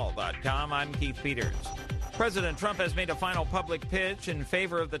townhall.com. I'm Keith Peters. President Trump has made a final public pitch in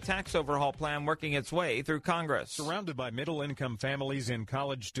favor of the tax overhaul plan working its way through Congress. Surrounded by middle-income families and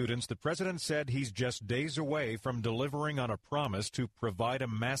college students, the president said he's just days away from delivering on a promise to provide a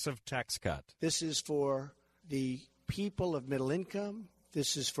massive tax cut. This is for the people of middle income.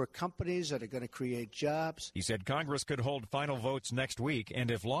 This is for companies that are going to create jobs. He said Congress could hold final votes next week,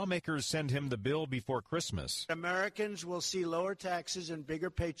 and if lawmakers send him the bill before Christmas, Americans will see lower taxes and bigger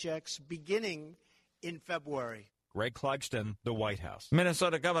paychecks beginning in February. Greg Clugston, the White House.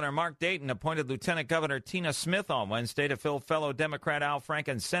 Minnesota Governor Mark Dayton appointed Lieutenant Governor Tina Smith on Wednesday to fill fellow Democrat Al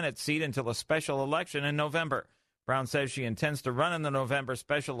Franken's Senate seat until a special election in November. Brown says she intends to run in the November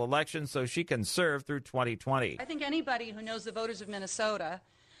special election so she can serve through 2020. I think anybody who knows the voters of Minnesota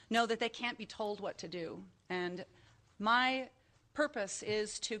know that they can't be told what to do. And my purpose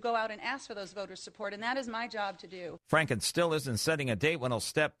is to go out and ask for those voters' support, and that is my job to do. Franken still isn't setting a date when he'll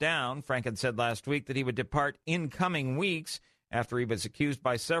step down. Franken said last week that he would depart in coming weeks after he was accused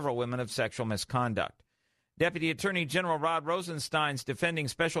by several women of sexual misconduct. Deputy Attorney General Rod Rosenstein's defending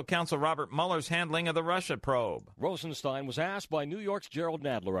Special Counsel Robert Mueller's handling of the Russia probe. Rosenstein was asked by New York's Gerald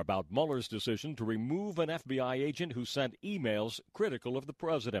Nadler about Mueller's decision to remove an FBI agent who sent emails critical of the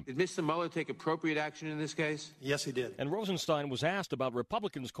president. Did Mr. Mueller take appropriate action in this case? Yes, he did. And Rosenstein was asked about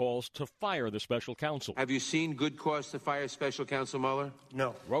Republicans' calls to fire the special counsel. Have you seen good cause to fire Special Counsel Mueller?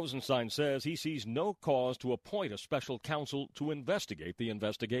 No. Rosenstein says he sees no cause to appoint a special counsel to investigate the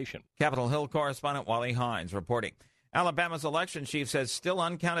investigation. Capitol Hill correspondent Wally Hines reporting. Alabama's election chief says still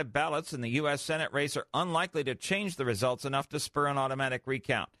uncounted ballots in the U.S. Senate race are unlikely to change the results enough to spur an automatic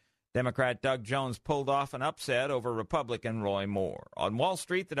recount. Democrat Doug Jones pulled off an upset over Republican Roy Moore. On Wall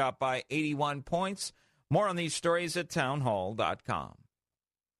Street, the Dow by 81 points. More on these stories at townhall.com.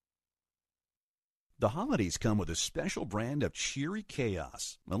 The holidays come with a special brand of cheery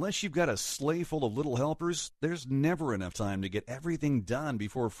chaos. Unless you've got a sleigh full of little helpers, there's never enough time to get everything done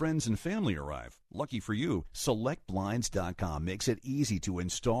before friends and family arrive. Lucky for you, SelectBlinds.com makes it easy to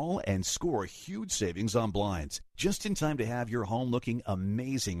install and score huge savings on blinds, just in time to have your home looking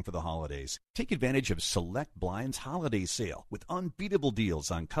amazing for the holidays. Take advantage of Select Blinds Holiday Sale with unbeatable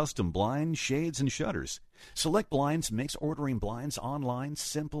deals on custom blinds, shades, and shutters. Select Blinds makes ordering blinds online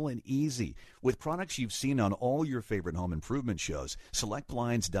simple and easy. With products you've seen on all your favorite home improvement shows,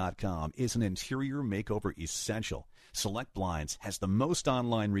 SelectBlinds.com is an interior makeover essential. Select Blinds has the most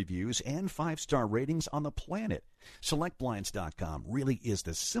online reviews and 5-star ratings on the planet. SelectBlinds.com really is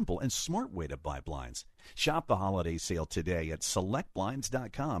the simple and smart way to buy blinds. Shop the holiday sale today at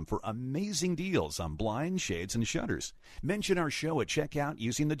SelectBlinds.com for amazing deals on blinds, shades, and shutters. Mention our show at checkout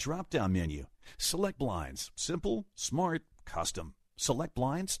using the drop-down menu. Select Blinds. Simple, smart, custom.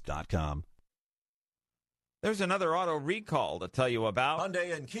 SelectBlinds.com. There's another auto recall to tell you about.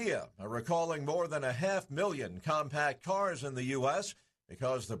 Hyundai and Kia are recalling more than 500,000 compact cars in the U.S.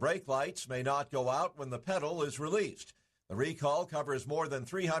 because the brake lights may not go out when the pedal is released. The recall covers more than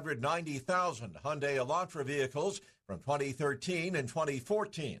 390,000 Hyundai Elantra vehicles from 2013 and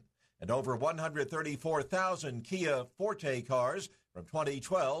 2014, and over 134,000 Kia Forte cars from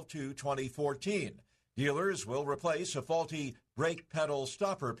 2012 to 2014. Dealers will replace a faulty brake pedal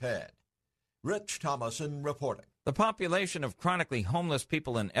stopper pad. Rich Thomason reporting. The population of chronically homeless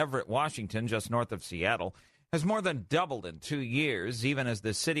people in Everett, Washington, just north of Seattle, has more than doubled in 2 years, even as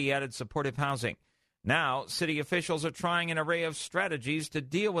the city added supportive housing. Now, city officials are trying an array of strategies to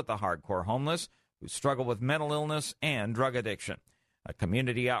deal with the hardcore homeless who struggle with mental illness and drug addiction. A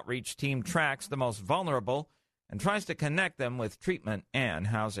community outreach team tracks the most vulnerable and tries to connect them with treatment and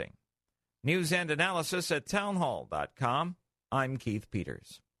housing. News and analysis at townhall.com. I'm Keith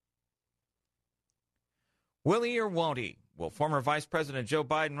Peters. Will he or won't he? Will former Vice President Joe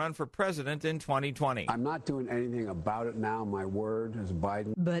Biden run for president in 2020? I'm not doing anything about it now, my word, as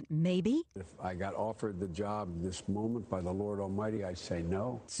Biden. But maybe? If I got offered the job this moment by the Lord Almighty, I'd say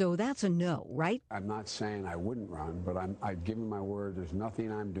no. So that's a no, right? I'm not saying I wouldn't run, but I've given my word. There's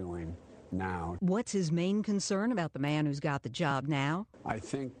nothing I'm doing now. What's his main concern about the man who's got the job now? I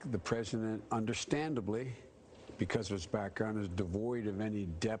think the president, understandably, because of his background, is devoid of any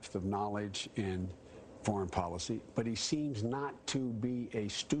depth of knowledge in foreign policy, but he seems not to be a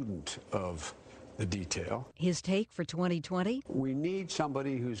student of the detail. His take for 2020? We need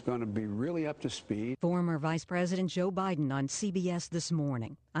somebody who's going to be really up to speed. Former Vice President Joe Biden on CBS This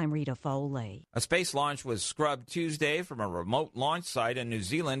Morning. I'm Rita Foley. A space launch was scrubbed Tuesday from a remote launch site in New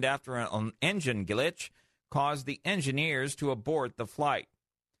Zealand after an engine glitch caused the engineers to abort the flight.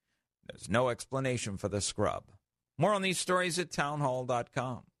 There's no explanation for the scrub. More on these stories at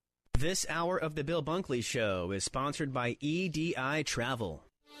townhall.com. This hour of the Bill Bunkley Show is sponsored by EDI Travel.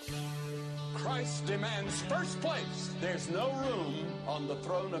 Christ demands first place. There's no room on the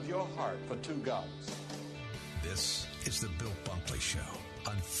throne of your heart for two gods. This is the Bill Bunkley Show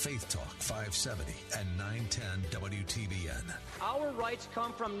on Faith Talk 570 and 910 WTBN. Our rights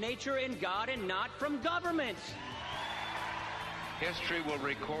come from nature and God and not from government. History will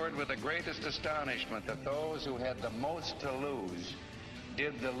record with the greatest astonishment that those who had the most to lose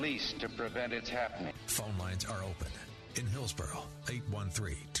did the least to prevent its happening. Phone lines are open. In Hillsborough,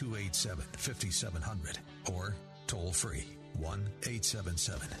 813-287-5700 or toll free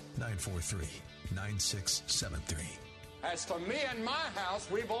 1-877-943-9673. As for me and my house,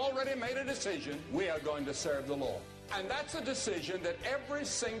 we've already made a decision. We are going to serve the Lord. And that's a decision that every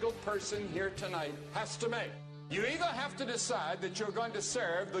single person here tonight has to make. You either have to decide that you're going to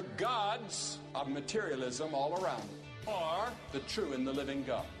serve the gods of materialism all around you, or the true and the living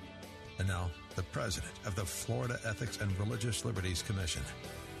God. And now, the president of the Florida Ethics and Religious Liberties Commission.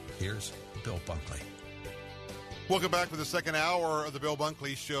 Here's Bill Bunkley. Welcome back for the second hour of the Bill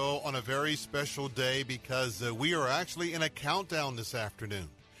Bunkley Show on a very special day because we are actually in a countdown this afternoon.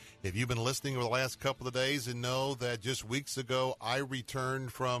 If you've been listening over the last couple of days and know that just weeks ago I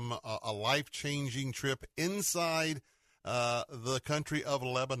returned from a life-changing trip inside the country of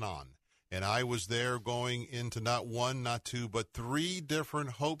Lebanon. And I was there going into not one, not two, but 3 different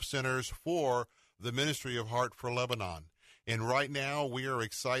Hope Centers for the Ministry of Heart for Lebanon. And right now we are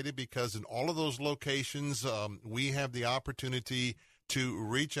excited because in all of those locations, we have the opportunity to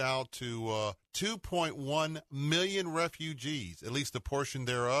reach out to 2.1 million refugees, at least a portion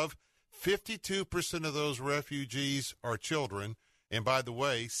thereof. 52% of those refugees are children. And by the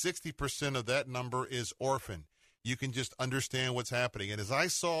way, 60% of that number is orphan. You can just understand what's happening. And as I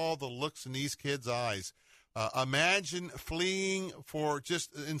saw the looks in these kids' eyes, imagine fleeing for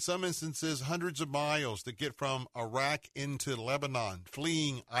just, in some instances, hundreds of miles to get from Iraq into Lebanon,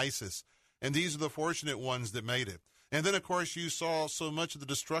 fleeing ISIS. And these are the fortunate ones that made it. And then, of course, you saw so much of the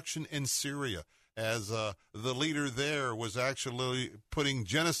destruction in Syria as the leader there was actually putting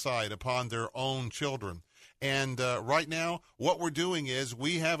genocide upon their own children. And right now, what we're doing is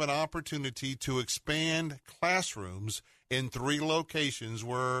we have an opportunity to expand classrooms in 3 locations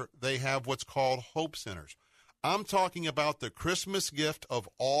where they have what's called Hope Centers. I'm talking about the Christmas gift of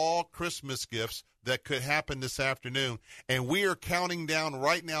all Christmas gifts that could happen this afternoon. And we are counting down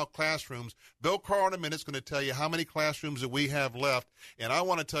right now classrooms. Bill Carl in a minute is going to tell you how many classrooms that we have left. And I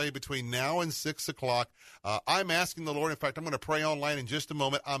want to tell you between now and 6 o'clock, I'm asking the Lord, in fact, I'm going to pray online in just a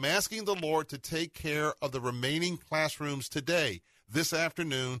moment. I'm asking the Lord to take care of the remaining classrooms today, this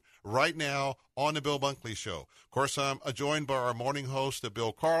afternoon, right now on the Bill Bunkley Show. Of course, I'm joined by our morning host,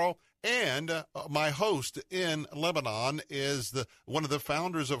 Bill Carl. And my host in Lebanon is one of the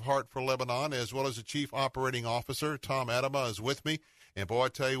founders of Heart for Lebanon, as well as the chief operating officer. Tom Adama is with me. And boy, I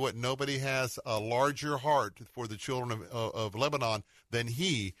tell you what, nobody has a larger heart for the children of Lebanon than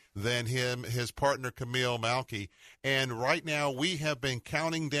him, his partner, Camille Malky. And right now we have been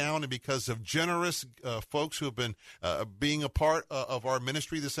counting down, and because of generous folks who have been being a part of our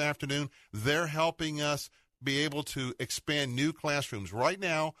ministry this afternoon, they're helping us be able to expand new classrooms. Right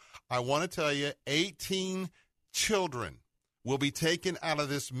now, I want to tell you, 18 children will be taken out of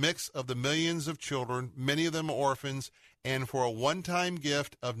this mix of the millions of children, many of them orphans, and for a one-time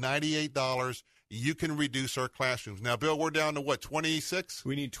gift of $98, you can reduce our classrooms. Now, Bill, we're down to, 26?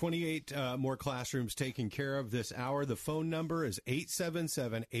 We need 28 more classrooms taken care of this hour. The phone number is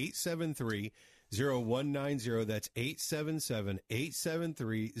 877-873-0190. That's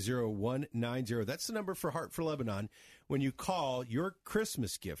 877-873-0190. That's the number for Heart for Lebanon. When you call, your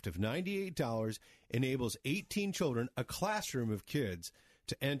Christmas gift of $98 enables 18 children, a classroom of kids,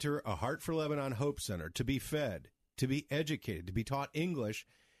 to enter a Heart for Lebanon Hope Center, to be fed, to be educated, to be taught English,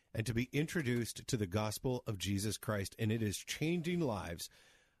 and to be introduced to the gospel of Jesus Christ. And it is changing lives.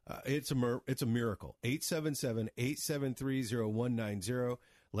 It's a miracle. 877-873-0190.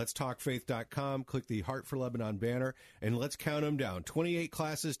 Let'sTalkFaith.com. Click the Heart for Lebanon banner, and let's count them down. 28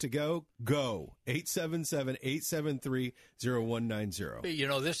 classes to go. Go. 877-873-0190. You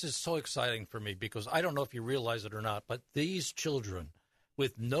know, this is so exciting for me because I don't know if you realize it or not, but these children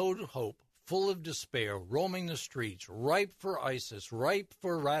with no hope, full of despair, roaming the streets, ripe for ISIS, ripe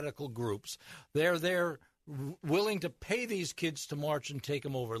for radical groups, they're there willing to pay these kids to march and take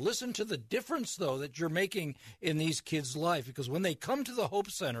them over. Listen to the difference, though, that you're making in these kids' life, because when they come to the Hope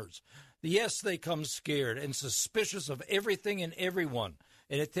Centers, yes, they come scared and suspicious of everything and everyone,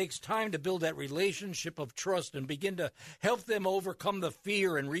 and it takes time to build that relationship of trust and begin to help them overcome the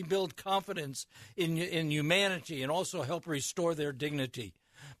fear and rebuild confidence in humanity and also help restore their dignity.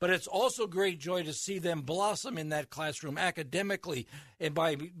 But it's also great joy to see them blossom in that classroom academically and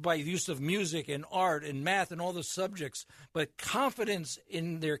by use of music and art and math and all the subjects, but confidence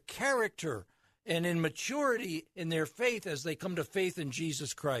in their character and in maturity in their faith as they come to faith in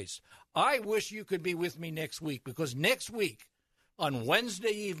Jesus Christ. I wish you could be with me next week, because next week on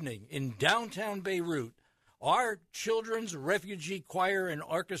Wednesday evening in downtown Beirut, our children's refugee choir and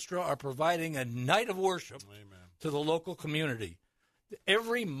orchestra are providing a night of worship to the local community.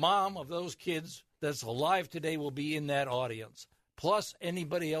 Every mom of those kids that's alive today will be in that audience, plus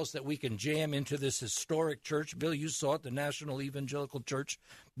anybody else that we can jam into this historic church. Bill, you saw it, the National Evangelical Church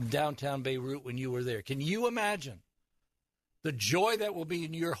in downtown Beirut when you were there. Can you imagine the joy that will be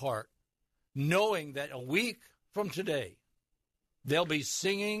in your heart knowing that a week from today they'll be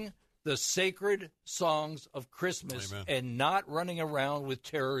singing the sacred songs of Christmas and not running around with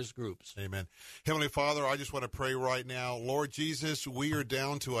terrorist groups? Amen. Heavenly Father, I just want to pray right now. Lord Jesus, we are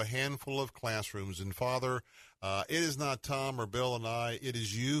down to a handful of classrooms. And Father, it is not Tom or Bill and I. It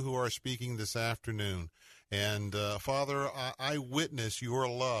is you who are speaking this afternoon. And Father, I witness your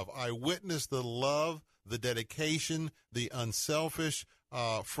love. I witness the love, the dedication, the unselfish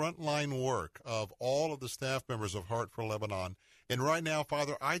frontline work of all of the staff members of Heart for Lebanon. And right now,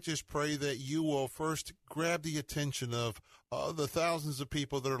 Father, I just pray that you will first grab the attention of the thousands of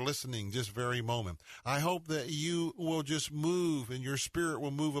people that are listening this very moment. I hope that you will just move and your spirit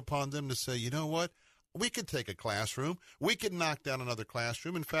will move upon them to say, you know what? We could take a classroom. We could knock down another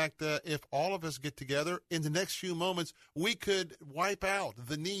classroom. In fact, if all of us get together in the next few moments, we could wipe out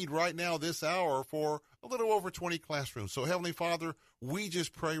the need right now this hour for a little over 20 classrooms. So, Heavenly Father, we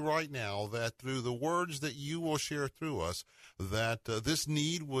just pray right now that through the words that you will share through us, that this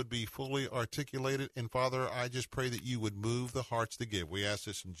need would be fully articulated. And, Father, I just pray that you would move the hearts to give. We ask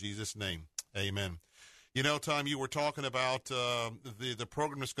this in Jesus' name. Amen. You know, Tom, you were talking about the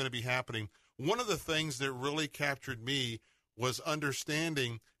program that's going to be happening. One of the things that really captured me was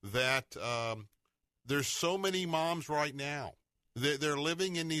understanding that there's so many moms right now. They're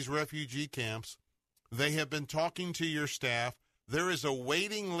living in these refugee camps. They have been talking to your staff. There is a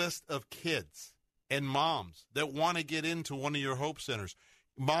waiting list of kids and moms that want to get into one of your Hope Centers.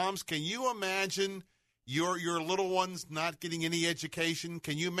 Moms, can you imagine your little ones not getting any education?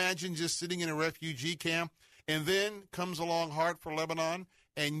 Can you imagine just sitting in a refugee camp? And then comes along Heart for Lebanon,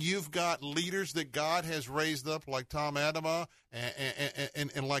 and you've got leaders that God has raised up like Tom Adama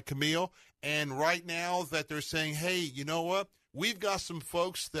and like Camille. And right now that they're saying, hey, you know what? We've got some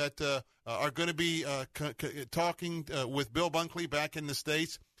folks that are going to be talking with Bill Bunkley back in the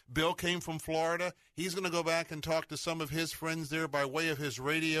States. Bill came from Florida. He's going to go back and talk to some of his friends there by way of his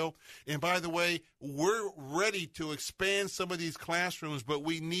radio. And by the way, we're ready to expand some of these classrooms, but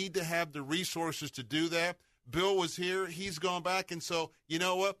we need to have the resources to do that. Bill was here. He's gone back. And so, you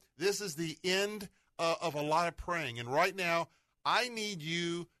know what? This is the end of a lot of praying. And right now, I need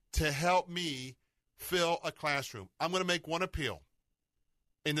you to help me fill a classroom. I'm going to make one appeal.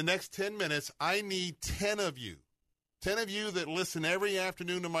 In the next 10 minutes, I need 10 of you. 10 of you that listen every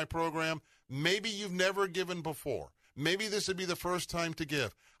afternoon to my program. Maybe you've never given before. Maybe this would be the first time to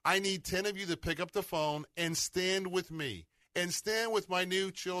give. I need 10 of you to pick up the phone and stand with me and stand with my new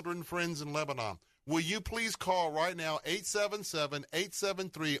children friends in Lebanon. will you please call right now,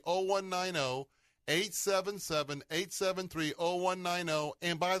 877-873-0190, 877-873-0190.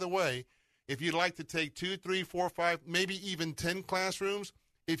 And by the way, if you'd like to take 2, 3, 4, 5, maybe even 10 classrooms,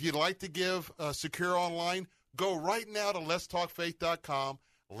 if you'd like to give Secure Online, go right now to letstalkfaith.com.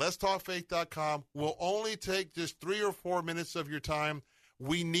 Letstalkfaith.com will only take just 3 or 4 minutes of your time.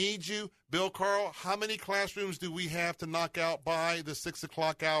 We need you. Bill Carl, how many classrooms do we have to knock out by the 6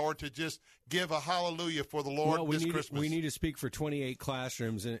 o'clock hour to just give a hallelujah for the Lord Christmas? We need to speak for 28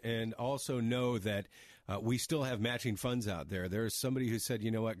 classrooms and also know that we still have matching funds out there. There's somebody who said,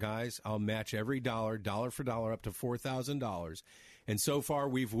 you know what, guys, I'll match every dollar for dollar, up to $4,000. And so far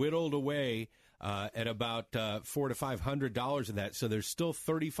we've whittled away at about $400 to $500 of that. So there's still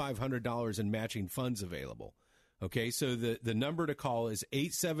 $3,500 in matching funds available. Okay, so the number to call is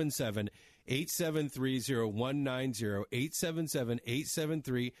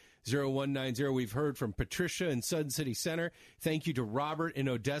 877-873-0190, 877-873-0190. We've heard from Patricia in Sun City Center. Thank you to Robert in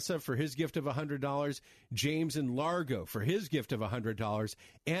Odessa for his gift of $100, James in Largo for his gift of $100,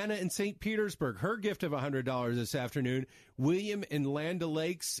 Anna in St. Petersburg, her gift of $100 this afternoon, William in Land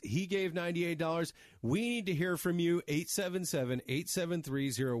O'Lakes, he gave $98. We need to hear from you,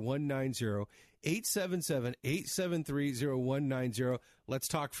 877-873-0190. 877-873-0190.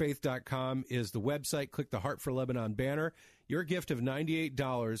 Let'sTalkFaith.com is the website. Click the Heart for Lebanon banner. Your gift of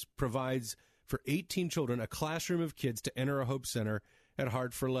 $98 provides for 18 children a classroom of kids to enter a Hope Center at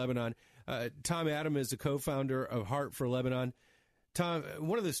Heart for Lebanon. Tom Adam is the co-founder of Heart for Lebanon. Tom,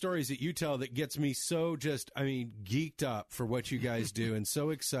 one of the stories that you tell that gets me so geeked up for what you guys do and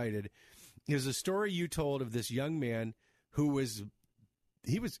so excited is a story you told of this young man who was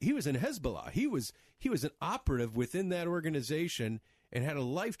in Hezbollah. He was an operative within that organization and had a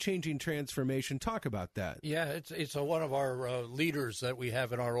life-changing transformation. Talk about that. Yeah, it's one of our leaders that we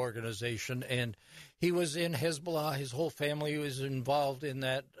have in our organization, and he was in Hezbollah. His whole family was involved in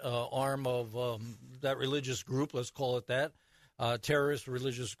that arm of that religious group, let's call it that, terrorist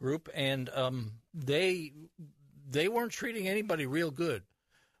religious group, and they weren't treating anybody real good.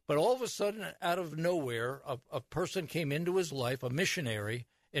 But all of a sudden, out of nowhere, a person came into his life, a missionary,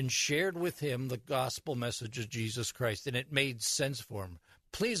 and shared with him the gospel message of Jesus Christ, and it made sense for him.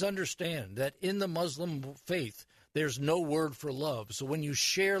 Please understand that in the Muslim faith, there's no word for love. So when you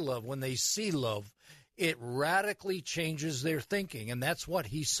share love, when they see love, it radically changes their thinking, and that's what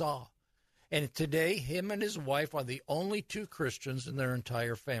he saw. And today, him and his wife are the only 2 Christians in their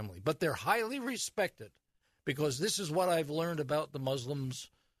entire family. But they're highly respected, because this is what I've learned about the Muslims,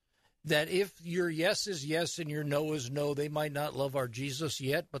 that if your yes is yes and your no is no, they might not love our Jesus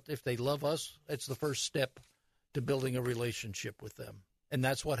yet, but if they love us, it's the first step to building a relationship with them. And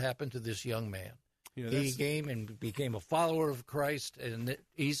that's what happened to this young man. He came and became a follower of Christ, and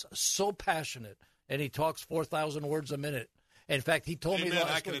he's so passionate, and he talks 4,000 words a minute. In fact, he told me last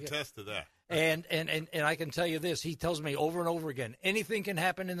week. I can attest to that. And I can tell you this, he tells me over and over again, anything can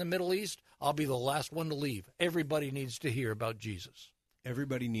happen in the Middle East, I'll be the last one to leave. Everybody needs to hear about Jesus.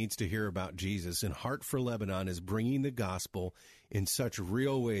 Everybody needs to hear about Jesus, and Heart for Lebanon is bringing the gospel in such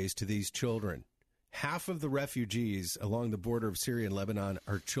real ways to these children. Half of the refugees along the border of Syria and Lebanon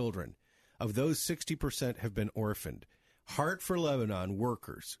are children. Of those, 60% have been orphaned. Heart for Lebanon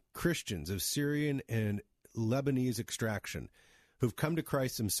workers, Christians of Syrian and Lebanese extraction, who've come to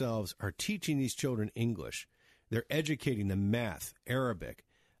Christ themselves, are teaching these children English. They're educating them math, Arabic.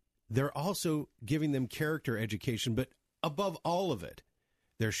 They're also giving them character education, but above all of it,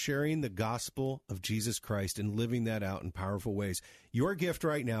 they're sharing the gospel of Jesus Christ and living that out in powerful ways. Your gift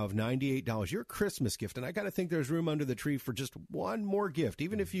right now of $98, your Christmas gift, and I got to think there's room under the tree for just one more gift.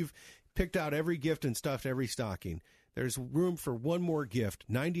 Even if you've picked out every gift and stuffed every stocking, there's room for one more gift.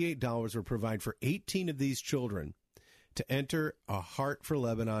 $98 will provide for 18 of these children to enter a Heart for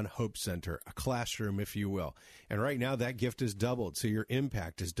Lebanon Hope Center, a classroom, if you will. And right now, that gift is doubled, so your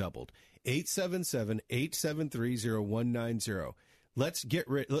impact is doubled. 877-873-0190. Let's get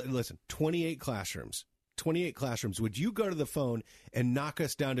listen, 28 classrooms. 28 classrooms. Would you go to the phone and knock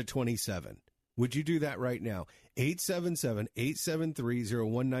us down to 27? Would you do that right now?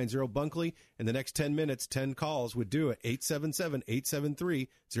 877-873-0190. Bunkley, in the next 10 minutes, 10 calls would do it.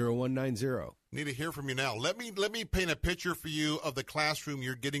 877-873-0190. Need to hear from you now. Let me paint a picture for you of the classroom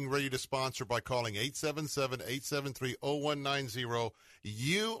you're getting ready to sponsor by calling 877-873-0190.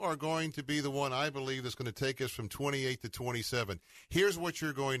 You are going to be the one, I believe, that's going to take us from 28 to 27. Here's what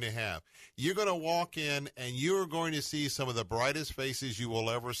you're going to have. You're going to walk in, and you're going to see some of the brightest faces you will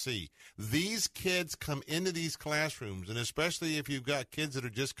ever see. These kids come into these classrooms, and especially if you've got kids that are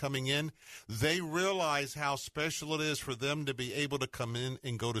just coming in, they realize how special it is for them to be able to come in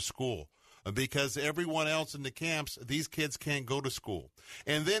and go to school. because everyone else in the camps, these kids can't go to school.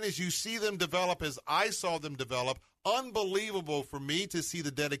 And then as you see them develop, as I saw them develop, unbelievable for me to see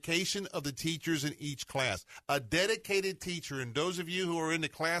the dedication of the teachers in each class. A dedicated teacher. And those of you who are into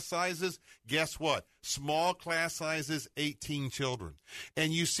class sizes, guess what? Small class sizes, 18 children.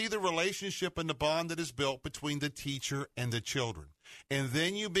 And you see the relationship and the bond that is built between the teacher and the children. And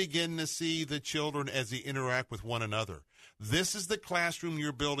then you begin to see the children as they interact with one another. This is the classroom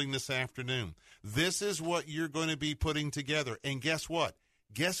you're building this afternoon. This is what you're going to be putting together. And guess what?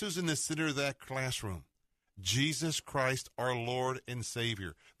 Guess who's in the center of that classroom? Jesus Christ, our Lord and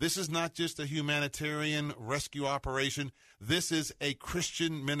Savior. This is not just a humanitarian rescue operation. This is a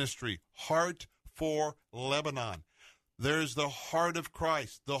Christian ministry. Heart for Lebanon. There's the heart of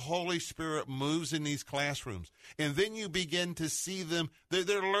Christ. The Holy Spirit moves in these classrooms. And then you begin to see them.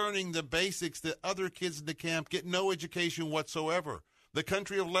 They're learning the basics that other kids in the camp get no education whatsoever. The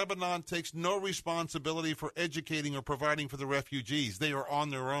country of Lebanon takes no responsibility for educating or providing for the refugees. They are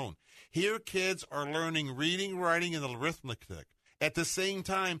on their own. Here, kids are learning reading, writing, and arithmetic. At the same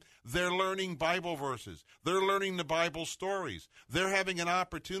time, they're learning Bible verses. They're learning the Bible stories. They're having an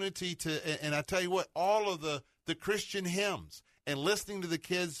opportunity to, and I tell you what, all of the Christian hymns and listening to the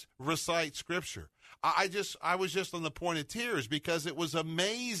kids recite Scripture. I was just on the point of tears because it was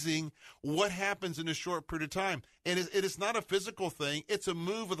amazing what happens in a short period of time. And it is not a physical thing. It's a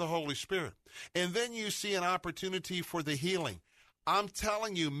move of the Holy Spirit. And then you see an opportunity for the healing. I'm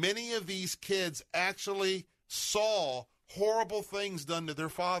telling you, many of these kids actually saw horrible things done to their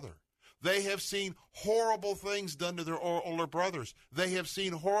father. They have seen horrible things done to their older brothers. They have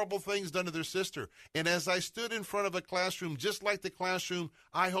seen horrible things done to their sister. And as I stood in front of a classroom, just like the classroom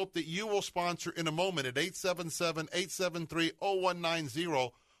I hope that you will sponsor in a moment at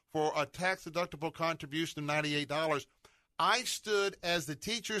 877-873-0190 for a tax-deductible contribution of $98, I stood as the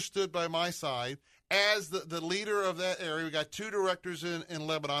teacher stood by my side, as the leader of that area. We got two directors in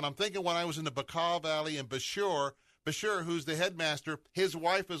Lebanon. I'm thinking when I was in the Bekaa Valley in Bashur, who's the headmaster, his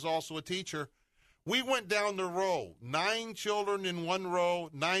wife is also a teacher. We went down the row, 9 children in one row,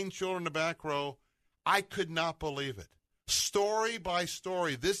 9 children in the back row. I could not believe it. Story by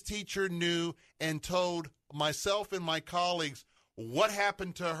story, this teacher knew and told myself and my colleagues what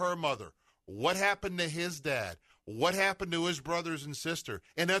happened to her mother, what happened to his dad, what happened to his brothers and sister.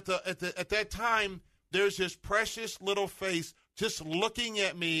 And at that time, there's this precious little face just looking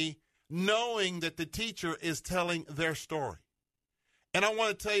at me, knowing that the teacher is telling their story. And I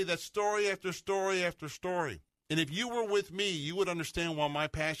want to tell you that story after story after story. And if you were with me, you would understand why my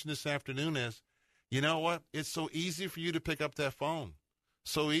passion this afternoon is, you know what? It's so easy for you to pick up that phone.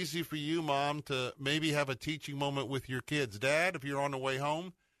 So easy for you, Mom, to maybe have a teaching moment with your kids. Dad, if you're on the way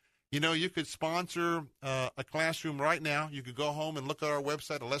home, you know, you could sponsor a classroom right now. You could go home and look at our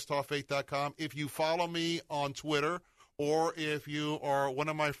website at letstalkfaith.com. If you follow me on Twitter, or if you are one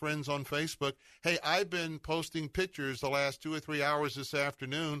of my friends on Facebook, hey, I've been posting pictures the last 2 or 3 hours this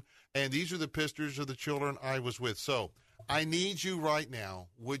afternoon, and these are the pictures of the children I was with. So I need you right now.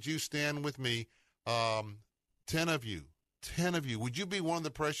 Would you stand with me? 10 of you. Would you be one of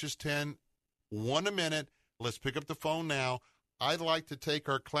the precious 10? One a minute. Let's pick up the phone now. I'd like to take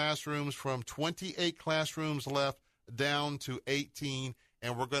our classrooms from 28 classrooms left down to 18,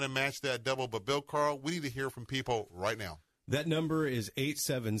 and we're going to match that double. But, Bill Carl, we need to hear from people right now. That number is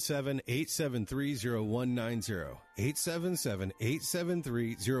 877-873-0190.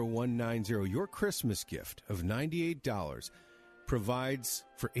 877-873-0190. Your Christmas gift of $98 provides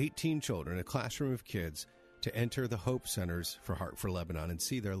for 18 children, a classroom of kids, to enter the Hope Centers for Heart for Lebanon and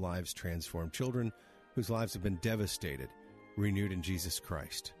see their lives transformed. Children whose lives have been devastated, renewed in Jesus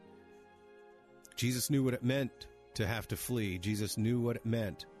Christ. Jesus knew what it meant to have to flee. Jesus knew what it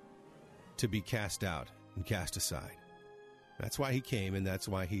meant to be cast out and cast aside. That's why he came, and that's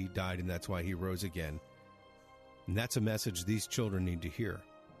why he died, and that's why he rose again. And that's a message these children need to hear.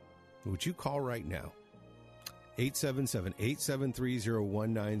 Would you call right now?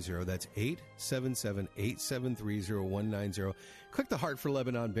 877-873-0190. That's 877-873-0190. Click the Heart for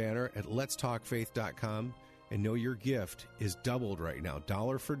Lebanon banner at letstalkfaith.com and know your gift is doubled right now,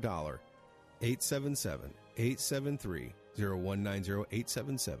 dollar for dollar. 877-873-0190.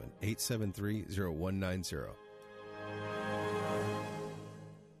 877-873-0190.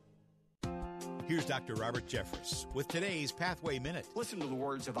 Here's Dr. Robert Jeffress with today's Pathway Minute. Listen to the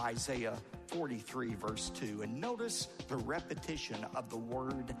words of Isaiah 43, verse 2, and notice the repetition of the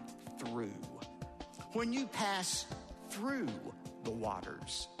word through. When you pass through the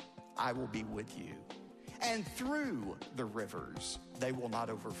waters, I will be with you. And through the rivers, they will not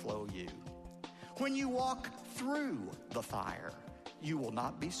overflow you. When you walk through the fire, you will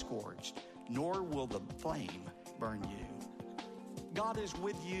not be scorched, nor will the flame burn you. God is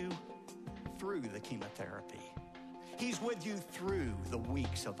with you through the chemotherapy. He's with you through the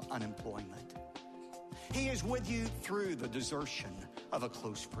weeks of unemployment. He is with you through the desertion of a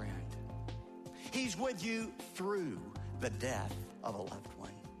close friend. He's with you through the death of a loved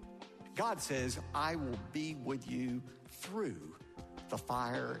one. God says, I will be with you through the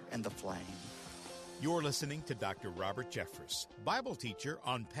fire and the flame. You're listening to Dr. Robert Jeffress, Bible teacher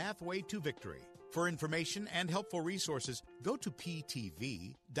on Pathway to Victory. For information and helpful resources, go to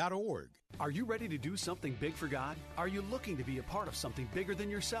ptv.org. Are you ready to do something big for God? Are you looking to be a part of something bigger than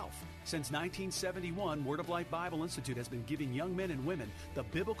yourself? Since 1971, Word of Life Bible Institute has been giving young men and women the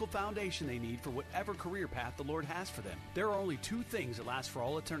biblical foundation they need for whatever career path the Lord has for them. There are only two things that last for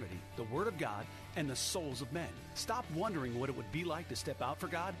all eternity: the Word of God and the souls of men. Stop wondering what it would be like to step out for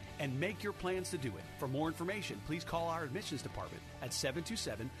God and make your plans to do it. For more information, please call our admissions department at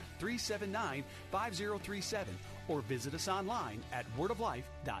 727-379-5037 or visit us online at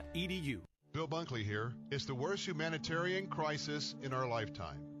wordoflife.edu. Bill Bunkley here. It's the worst humanitarian crisis in our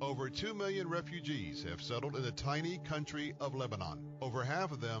lifetime. Over 2 million refugees have settled in the tiny country of Lebanon. Over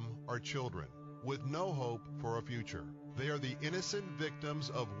half of them are children with no hope for a future. They are the innocent victims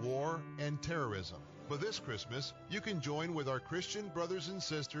of war and terrorism. But this Christmas, you can join with our Christian brothers and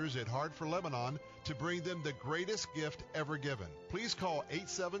sisters at Heart for Lebanon to bring them the greatest gift ever given. Please call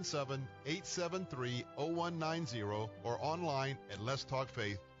 877-873-0190 or online at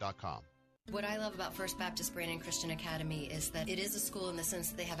letstalkfaith.com. What I love about First Baptist Brandon Christian Academy is that it is a school in the sense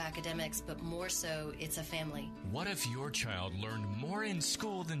that they have academics, but more so, it's a family. What if your child learned more in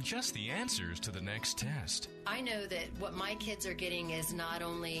school than just the answers to the next test? I know that what my kids are getting is not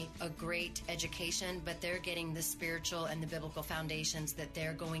only a great education, but they're getting the spiritual and the biblical foundations that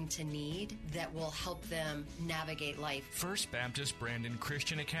they're going to need that will help them navigate life. First Baptist Brandon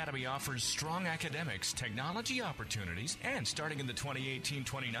Christian Academy offers strong academics, technology opportunities, and starting in the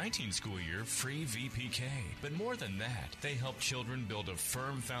 2018-2019 school year, free VPK. But more than that, they help children build a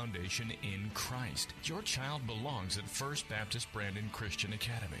firm foundation in Christ. Your child belongs at First Baptist Brandon Christian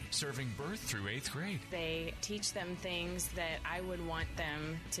Academy, serving birth through 8th grade. They teach them things that I would want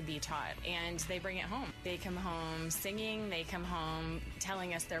them to be taught, and they bring it home. They come home singing, they come home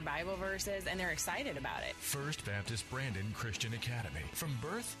telling us their Bible verses, and they're excited about it. First Baptist Brandon Christian Academy, from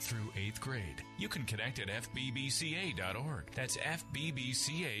birth through 8th grade. You can connect at fbbca.org. That's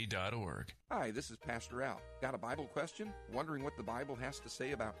fbbca.org. Hi, this is Pastor Al. Got a Bible question? Wondering what the Bible has to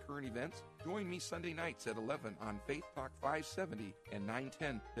say about current events? Join me Sunday nights at 11 on Faith Talk 570 and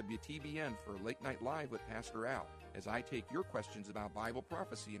 910 WTBN for Late Night Live with Pastor Al, as I take your questions about Bible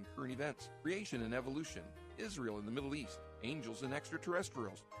prophecy and current events, creation and evolution, Israel and the Middle East, angels and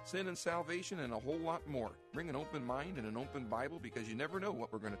extraterrestrials, sin and salvation, and a whole lot more. Bring an open mind and an open Bible, because you never know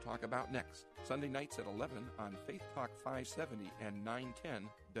what we're going to talk about next. Sunday nights at 11 on Faith Talk 570 and 910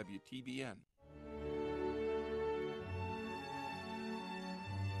 WTBN.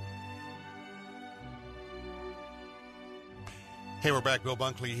 Hey, we're back. Bill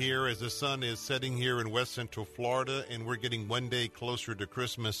Bunkley here as the sun is setting here in West Central Florida, and we're getting one day closer to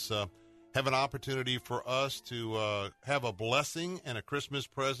Christmas. Have an opportunity for us to have a blessing and a Christmas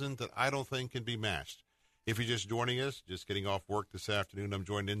present that I don't think can be matched. If you're just joining us, just getting off work this afternoon, I'm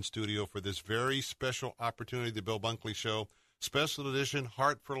joined in studio for this very special opportunity, the Bill Bunkley Show, Special Edition,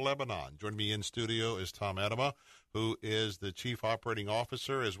 Heart for Lebanon. Joining me in studio is Tom Adama, who is the Chief Operating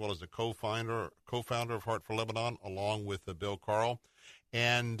Officer as well as the co-founder of Heart for Lebanon, along with Bill Carl.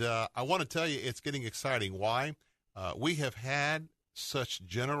 And I want to tell you, it's getting exciting. Why? We have had such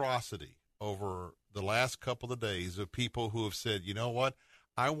generosity over the last couple of days of people who have said, you know what,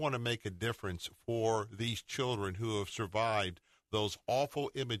 I want to make a difference for these children who have survived those awful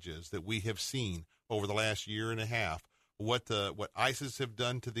images that we have seen over the last year and a half, what ISIS have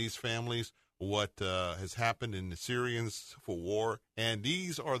done to these families, what has happened in the Syrians for war. And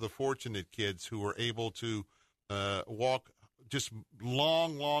these are the fortunate kids who are able to walk just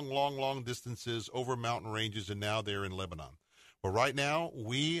long distances over mountain ranges, and now they're in Lebanon. But right now,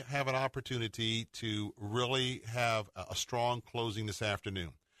 we have an opportunity to really have a strong closing this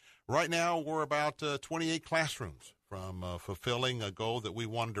afternoon. Right now, we're about 28 classrooms from fulfilling a goal that we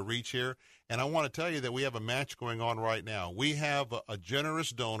wanted to reach here. And I want to tell you that we have a match going on right now. We have a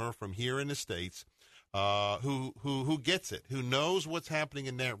generous donor from here in the States who gets it, who knows what's happening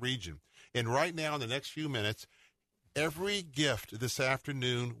in that region. And right now, in the next few minutes, every gift this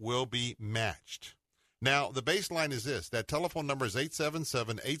afternoon will be matched. Now, the baseline is this. That telephone number is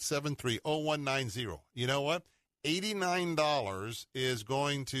 877-873-0190. You know what? $89 is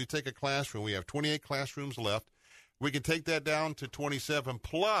going to take a classroom. We have 28 classrooms left. We can take that down to 27.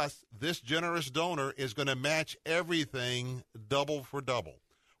 Plus, this generous donor is going to match everything double for double,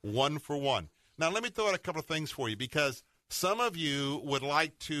 1 for 1. Now, let me throw out a couple of things for you, because some of you would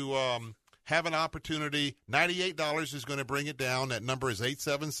like to have an opportunity. $98 is going to bring it down. That number is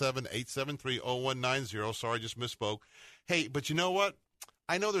 877-873-0190. Sorry, I just misspoke. Hey, but you know what?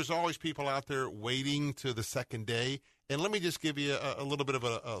 I know there's always people out there waiting to the second day. And let me just give you a little bit of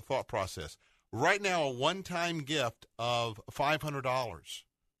a thought process. Right now, a one-time gift of $500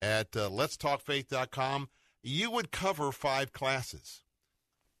 at letstalkfaith.com, you would cover 5 classes.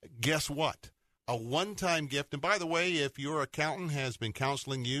 Guess what? A one-time gift. And by the way, if your accountant has been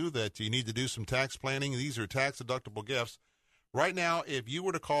counseling you that you need to do some tax planning, these are tax-deductible gifts. Right now, if you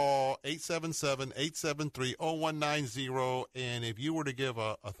were to call 877-873-0190, and if you were to give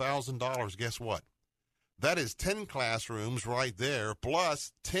 $1,000, guess what? That is 10 classrooms right there,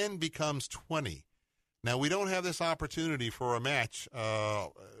 plus 10 becomes 20. Now, we don't have this opportunity for a match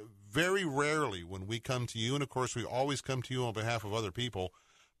very rarely when we come to you, and, of course, we always come to you on behalf of other people.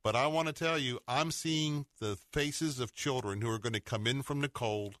 But I want to tell you, I'm seeing the faces of children who are going to come in from the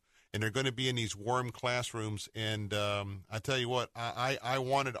cold, and they're going to be in these warm classrooms. And I tell you what, I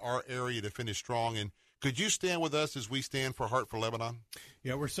wanted our area to finish strong. And could you stand with us as we stand for Heart for Lebanon?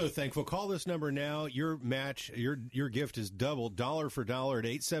 Yeah, we're so thankful. Call this number now. Your match, your gift is doubled, dollar for dollar, at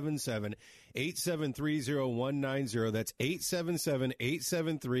 877-873-0190. That's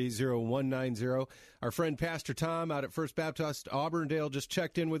 877-873-0190. Our friend Pastor Tom out at First Baptist Auburndale just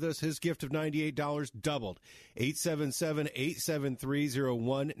checked in with us. His gift of $98 doubled,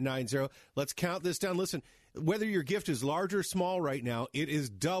 877-873-0190. Let's count this down. Listen, whether your gift is large or small right now, it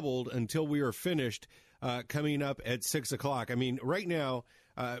is doubled until we are finished coming up at 6 o'clock. I mean, right now,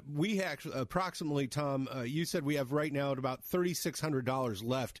 we have approximately, Tom, you said we have right now at about $3,600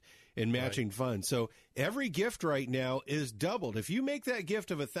 left in matching funds. So every gift right now is doubled. If you make that gift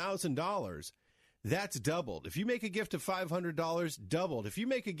of $1,000, that's doubled. If you make a gift of $500, doubled. If you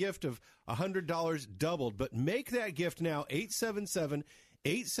make a gift of $100, doubled. But make that gift now,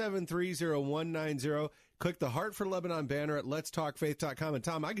 877-873-0190. Click the Heart for Lebanon banner at letstalkfaith.com. And,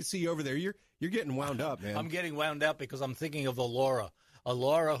 Tom, I can see you over there. You're getting wound up, man. I'm getting wound up because I'm thinking of Laura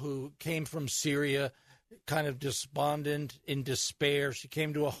who came from Syria, kind of despondent, in despair. She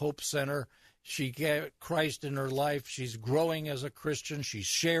came to a hope center. She got Christ in her life. She's growing as a Christian. She's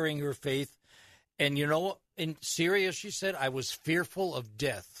sharing her faith. And, you know, in Syria, she said, I was fearful of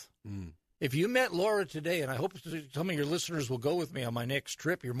death. If you met Laura today, and I hope some of your listeners will go with me on my next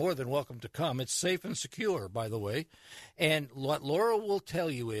trip, you're more than welcome to come. It's safe and secure, by the way. And what Laura will tell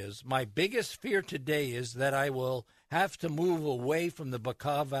you is, my biggest fear today is that I will have to move away from the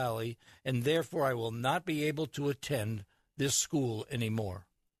Bekaa Valley, and therefore I will not be able to attend this school anymore.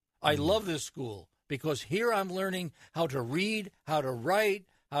 I love this school because here I'm learning how to read, how to write,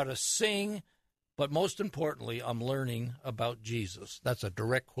 how to sing, but most importantly, I'm learning about Jesus. That's a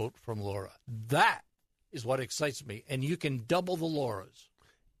direct quote from Laura. That is what excites me, and you can double the Lauras.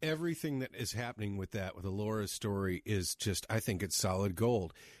 Everything that is happening with that, with the Laura story, is just, I think it's solid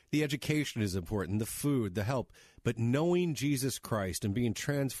gold. The education is important, the food, the help, but knowing Jesus Christ and being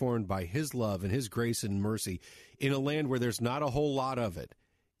transformed by his love and his grace and mercy in a land where there's not a whole lot of it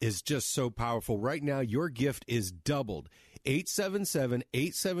is just so powerful. Right now, your gift is doubled.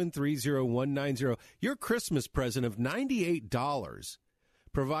 877-873-0190. Your Christmas present of $98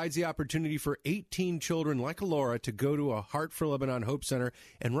 provides the opportunity for 18 children like Laura to go to a Heart for Lebanon Hope Center.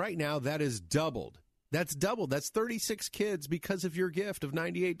 And right now, that is doubled. That's doubled. That's 36 kids because of your gift of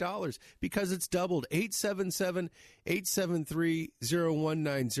 $98, because it's doubled.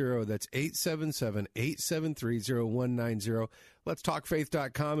 877-873-0190. That's 877-873-0190.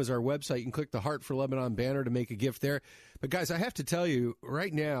 LetsTalkFaith.com is our website. You can click the Heart for Lebanon banner to make a gift there. But, guys, I have to tell you,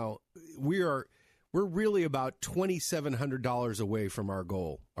 right now, we're really about $2,700 away from our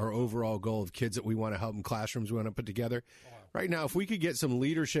goal, our overall goal of kids that we want to help in classrooms we want to put together. Right now, if we could get some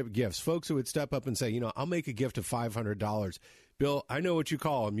leadership gifts, folks who would step up and say, you know, I'll make a gift of $500. Bill, I know what you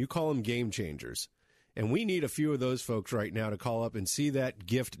call them. You call them game changers. And we need a few of those folks right now to call up and see that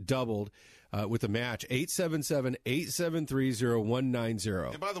gift doubled with a match.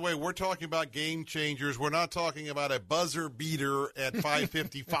 877-873-0190. And by the way, we're talking about game changers. We're not talking about a buzzer beater at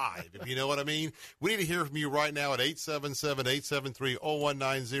 5:55, if you know what I mean. We need to hear from you right now at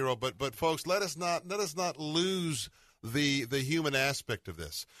 877-873-0190. But folks, let us not lose the human aspect of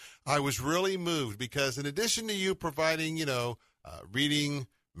this. I was really moved because in addition to you providing, reading,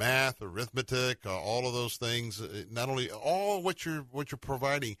 math, arithmetic, all of those things, not only all what you're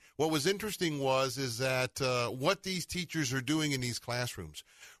providing, what was interesting is that what these teachers are doing in these classrooms.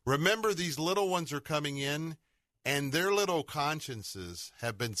 Remember, these little ones are coming in, and their little consciences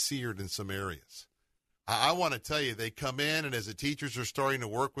have been seared in some areas. I want to tell you, they come in, and as the teachers are starting to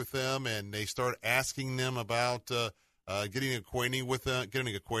work with them, and they start asking them about getting acquainted with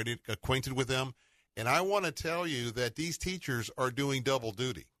them, and I want to tell you that these teachers are doing double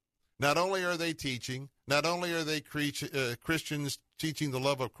duty. Not only are they teaching, not only are they Christians teaching the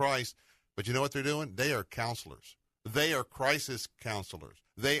love of Christ, but you know what they're doing? They are counselors. They are crisis counselors.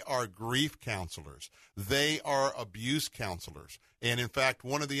 They are grief counselors. They are abuse counselors. And, in fact,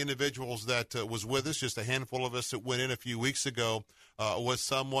 one of the individuals that was with us, just a handful of us that went in a few weeks ago, was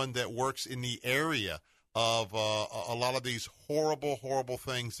someone that works in the area of a lot of these horrible, horrible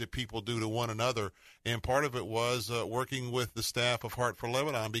things that people do to one another. And part of it was working with the staff of Heart for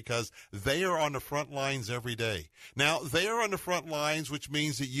Lebanon, because they are on the front lines every day. Now, they are on the front lines, which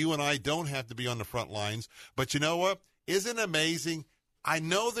means that you and I don't have to be on the front lines. But you know what? Isn't it amazing? I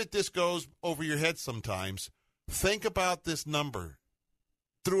know that this goes over your head sometimes. Think about this number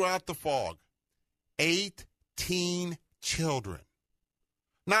throughout the fog. 18 children.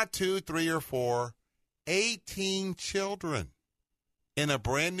 Not 2, 3, or 4. 18 children in a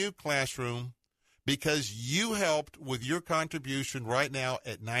brand new classroom because you helped with your contribution right now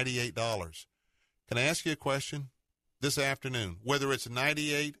at $98. Can I ask you a question this afternoon? Whether it's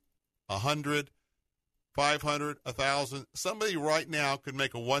 98, 100, 500, 1,000, somebody right now could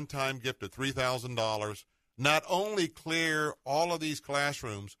make a one-time gift of $3,000, not only clear all of these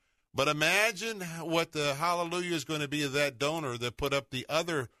classrooms, but imagine what the hallelujah is going to be of that donor that put up the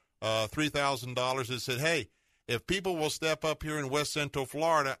other $3,000 and said, hey, if people will step up here in West Central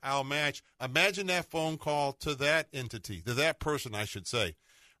Florida, I'll match. Imagine that phone call to that entity, to that person, I should say.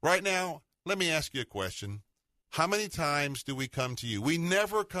 Right now, let me ask you a question. How many times do we come to you? We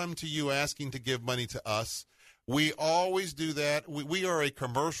never come to you asking to give money to us. We always do that. We are a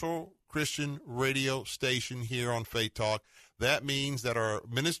commercial Christian radio station here on Faith Talk. That means that our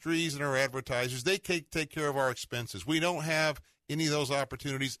ministries and our advertisers, they take care of our expenses. We don't have any of those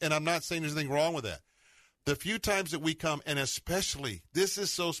opportunities, and I'm not saying there's anything wrong with that. The few times that we come, and especially, this is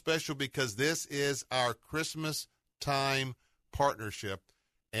so special because this is our Christmas time partnership.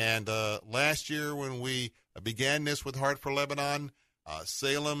 And last year when we began this with Heart for Lebanon,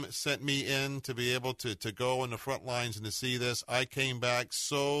 Salem sent me in to be able to go in the front lines and to see this. I came back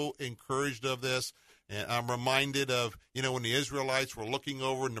so encouraged of this. And I'm reminded of, when the Israelites were looking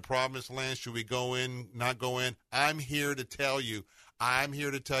over in the promised land, should we go in, not go in? I'm here to tell you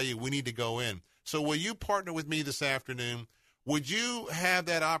we need to go in. So will you partner with me this afternoon? Would you have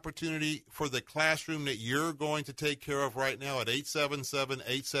that opportunity for the classroom that you're going to take care of right now at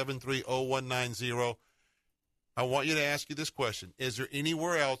 877-873-0190? I want you to ask you this question. Is there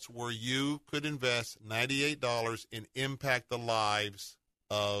anywhere else where you could invest $98 and impact the lives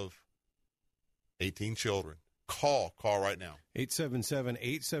of 18 children? Call right now.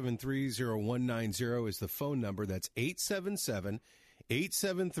 877-873-0190 is the phone number. That's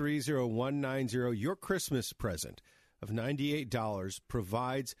 877-873-0190. Your Christmas present of $98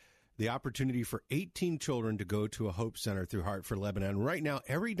 provides the opportunity for 18 children to go to a Hope Center through Heart for Lebanon. Right now,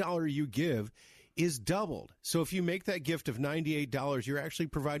 every dollar you give is doubled. So if you make that gift of $98, you're actually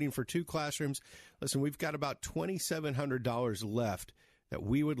providing for 2 classrooms. Listen, we've got about $2,700 left that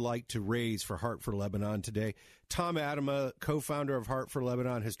we would like to raise for Heart for Lebanon today. Tom Adama, co-founder of Heart for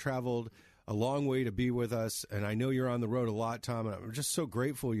Lebanon, has traveled a long way to be with us, and I know you're on the road a lot, Tom, and I'm just so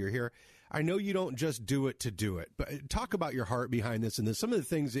grateful you're here. I know you don't just do it to do it, but talk about your heart behind this and some of the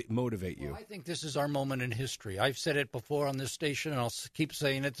things that motivate you. Well, I think this is our moment in history. I've said it before on this station, and I'll keep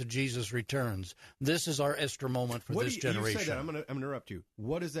saying it till Jesus returns. This is our Esther moment for this generation. You said that. I'm going to interrupt you.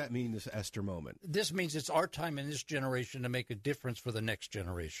 What does that mean, this Esther moment? This means it's our time in this generation to make a difference for the next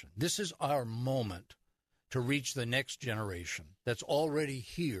generation. This is our moment to reach the next generation that's already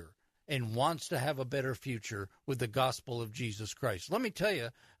here and wants to have a better future with the gospel of Jesus Christ. Let me tell you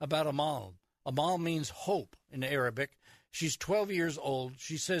about Amal. Amal means hope in Arabic. She's 12 years old.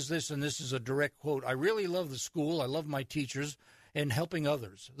 She says this, and this is a direct quote: I really love the school. I love my teachers and helping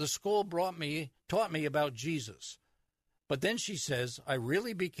others. The school taught me about Jesus. But then she says, I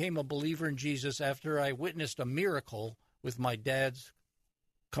really became a believer in Jesus after I witnessed a miracle with my dad's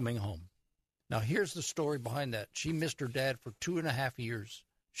coming home. Now, here's the story behind that. She missed her dad for 2.5 years.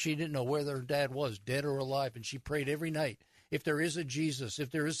 She didn't know whether her dad was dead or alive, and she prayed every night, if there is a Jesus,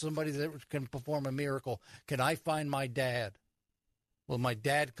 if there is somebody that can perform a miracle, can I find my dad? Well, my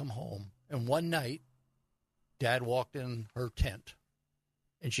dad come home, and one night, Dad walked in her tent,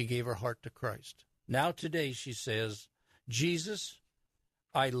 and she gave her heart to Christ. Now today, she says, Jesus,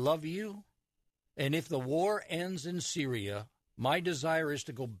 I love you, and if the war ends in Syria, My desire is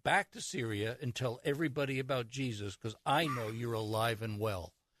to go back to Syria and tell everybody about Jesus because I know you're alive and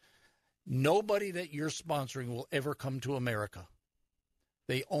well. Nobody that you're sponsoring will ever come to America.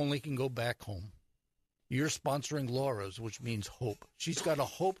 They only can go back home. You're sponsoring Laura's, which means hope. She's got a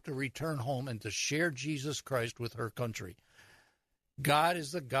hope to return home and to share Jesus Christ with her country. God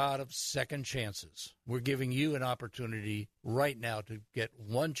is the God of second chances. We're giving you an opportunity right now to get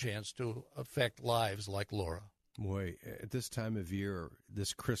one chance to affect lives like Laura. Boy, at this time of year,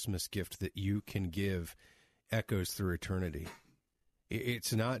 this Christmas gift that you can give echoes through eternity.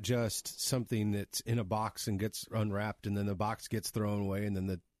 It's not just something that's in a box and gets unwrapped and then the box gets thrown away and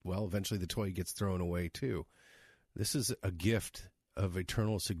then eventually the toy gets thrown away too. This is a gift of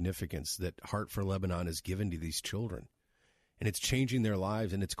eternal significance that Heart for Lebanon has given to these children. And it's changing their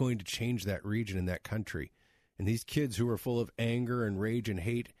lives, and it's going to change that region and that country. And these kids who are full of anger and rage and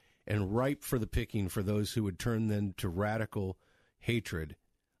hate and ripe for the picking for those who would turn them to radical hatred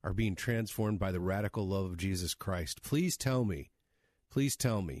are being transformed by the radical love of Jesus Christ. Please tell me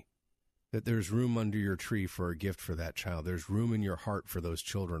that there's room under your tree for a gift for that child. There's room in your heart for those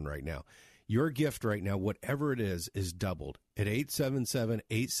children right now. Your gift right now, whatever it is doubled. At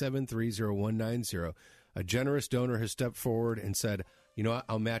 877-873-0190, a generous donor has stepped forward and said, you know what,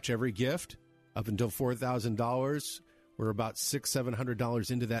 I'll match every gift up until $4,000. We're about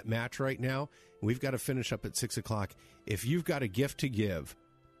 $600-700 into that match right now. We've got to finish up at 6 o'clock. If you've got a gift to give,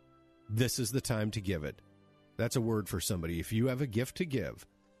 this is the time to give it. That's a word for somebody. If you have a gift to give,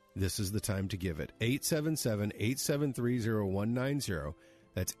 this is the time to give it. 877-873-0190.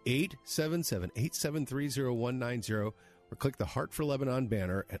 That's 877-873-0190. Or click the Heart for Lebanon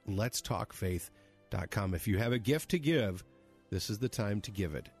banner at letstalkfaith.com. If you have a gift to give, this is the time to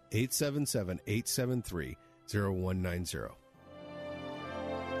give it. 877-873-0190.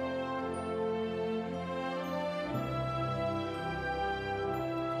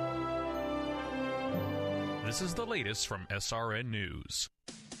 This is the latest from SRN News.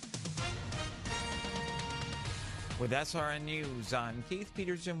 With SRN News, I'm Keith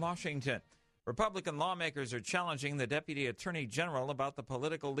Peters in Washington. Republican lawmakers are challenging the Deputy Attorney General about the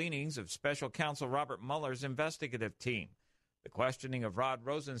political leanings of Special Counsel Robert Mueller's investigative team. The questioning of Rod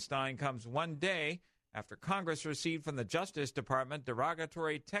Rosenstein comes one day after Congress received from the Justice Department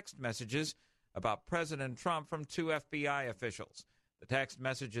derogatory text messages about President Trump from two FBI officials. The text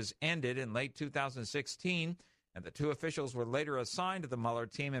messages ended in late 2016, and the two officials were later assigned to the Mueller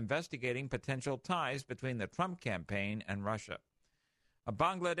team investigating potential ties between the Trump campaign and Russia. A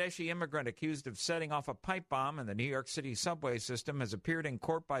Bangladeshi immigrant accused of setting off a pipe bomb in the New York City subway system has appeared in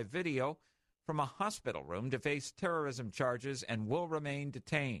court by video from a hospital room to face terrorism charges and will remain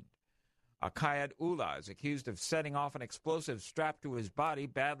detained. Akayed Ullah is accused of setting off an explosive strapped to his body,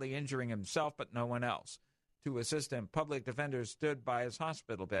 badly injuring himself but no one else. Two assistant public defenders stood by his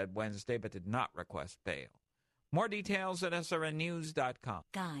hospital bed Wednesday but did not request bail. More details at srnnews.com.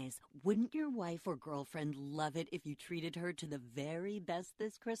 Guys, wouldn't your wife or girlfriend love it if you treated her to the very best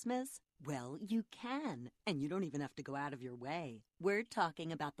this Christmas? Well, you can, and you don't even have to go out of your way. We're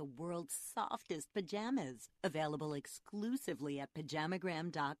talking about the world's softest pajamas, available exclusively at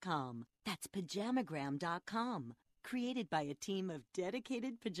pajamagram.com. That's pajamagram.com. Created by a team of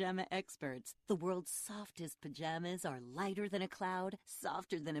dedicated pajama experts, the world's softest pajamas are lighter than a cloud,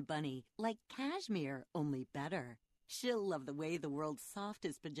 softer than a bunny, like cashmere, only better. She'll love the way the world's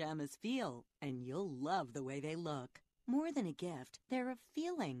softest pajamas feel, and you'll love the way they look. More than a gift, they're a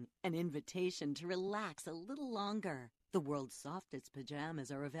feeling, an invitation to relax a little longer. The world's softest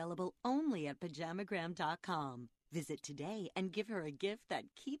pajamas are available only at pajamagram.com. Visit today and give her a gift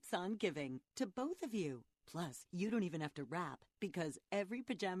that keeps on giving to both of you. Plus, you don't even have to wrap because every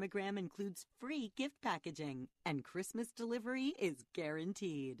Pajamagram includes free gift packaging and Christmas delivery is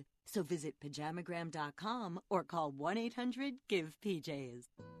guaranteed. So visit pajamagram.com or call 1-800-GIVE-PJs.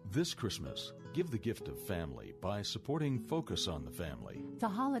 This Christmas, give the gift of family by supporting Focus on the Family. The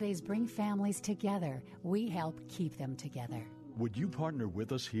holidays bring families together. We help keep them together. Would you partner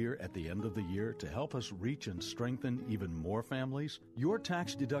with us here at the end of the year to help us reach and strengthen even more families? Your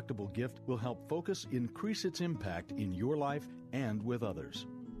tax-deductible gift will help Focus increase its impact in your life and with others.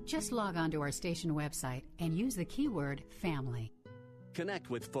 Just log on to our station website and use the keyword family. Connect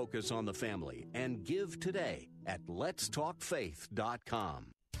with Focus on the Family and give today at letstalkfaith.com.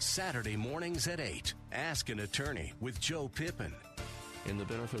 Saturday mornings at 8. Ask an Attorney with Joe Pippin. And the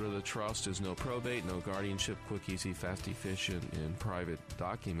benefit of the trust is no probate, no guardianship, quick, easy, fast, efficient, and private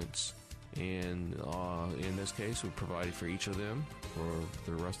documents. And in this case, we provided for each of them for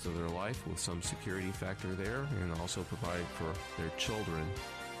the rest of their life with some security factor there, and also provided for their children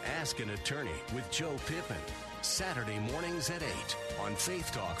Ask an Attorney with Joe Pippin. Saturday mornings at 8 on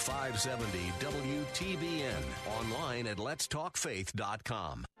Faith Talk 570 WTBN. Online at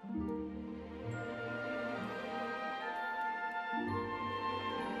letstalkfaith.com.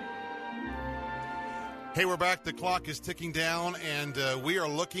 Hey, we're back. The clock is ticking down, and we are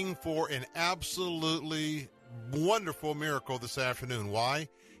looking for an absolutely wonderful miracle this afternoon. Why?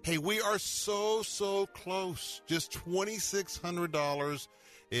 Hey, we are so close. Just $2,600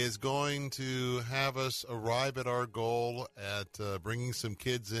 is going to have us arrive at our goal at bringing some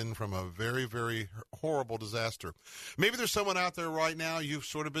kids in from a very, very horrible disaster. Maybe there's someone out there right now, you've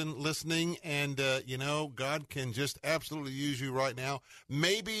sort of been listening, and, God can just absolutely use you right now.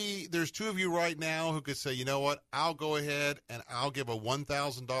 Maybe there's two of you right now who could say, you know what, I'll go ahead and I'll give a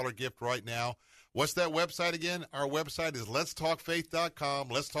 $1,000 gift right now. What's that website again? Our website is letstalkfaith.com,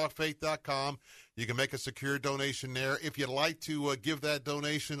 letstalkfaith.com. You can make a secure donation there. If you'd like to give that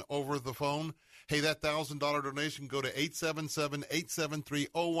donation over the phone, hey, that $1,000 donation, go to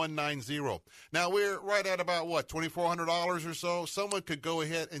 877-873-0190. Now, we're right at about, $2,400 or so? Someone could go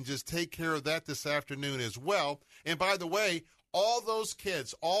ahead and just take care of that this afternoon as well. And by the way, all those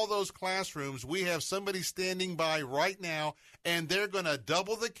kids, all those classrooms, we have somebody standing by right now, and they're going to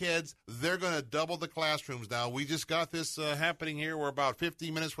double the kids. They're going to double the classrooms. Now, we just got this happening here. We're about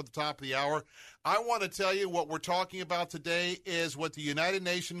 15 minutes from the top of the hour. I want to tell you what we're talking about today is what the United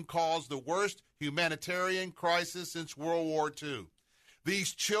Nations calls the worst humanitarian crisis since World War II.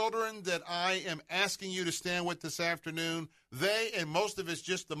 These children that I am asking you to stand with this afternoon, they, and most of it's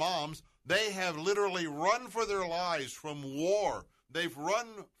just the moms, they have literally run for their lives from war. They've run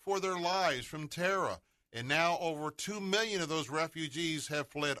for their lives from terror. And now over 2 million of those refugees have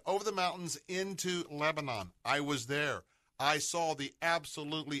fled over the mountains into Lebanon. I was there. I saw the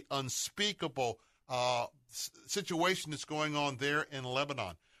absolutely unspeakable situation that's going on there in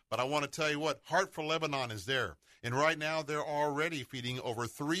Lebanon. But I want to tell you what, Heart for Lebanon is there. And right now, they're already feeding over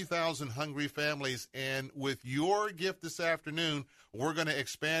 3,000 hungry families. And with your gift this afternoon, we're going to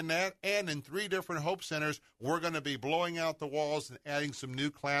expand that. And in 3 different Hope Centers, we're going to be blowing out the walls and adding some new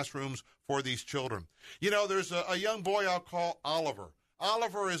classrooms for these children. You know, there's a young boy I'll call Oliver.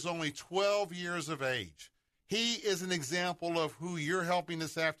 Oliver is only 12 years of age. He is an example of who you're helping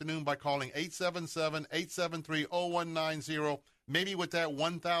this afternoon by calling 877-873-0190. Maybe with that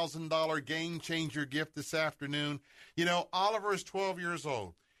 $1,000 game changer gift this afternoon. You know, Oliver is 12 years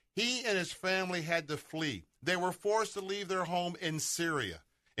old. He and his family had to flee. They were forced to leave their home in Syria.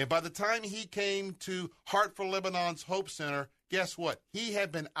 And by the time he came to Heart for Lebanon's Hope Center, guess what? He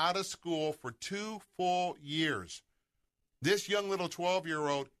had been out of school for 2 full years. This young little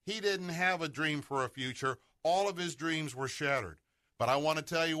 12-year-old, he didn't have a dream for a future. All of his dreams were shattered. But I want to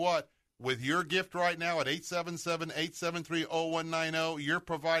tell you what, with your gift right now at 877-873-0190, you're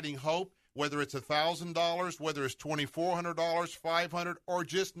providing hope, whether it's $1,000, whether it's $2,400, $500, or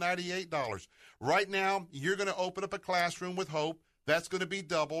just $98. Right now, you're going to open up a classroom with hope. That's going to be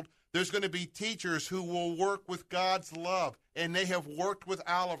doubled. There's going to be teachers who will work with God's love, and they have worked with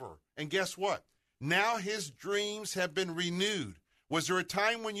Oliver. And guess what? Now his dreams have been renewed. Was there a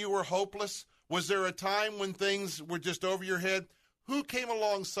time when you were hopeless? Was there a time when things were just over your head? Who came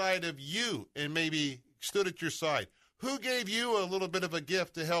alongside of you and maybe stood at your side? Who gave you a little bit of a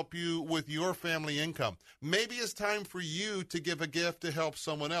gift to help you with your family income? Maybe it's time for you to give a gift to help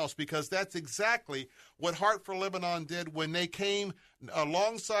someone else, because that's exactly what Heart for Lebanon did when they came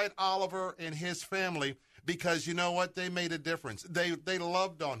alongside Oliver and his family, because you know what? They made a difference. They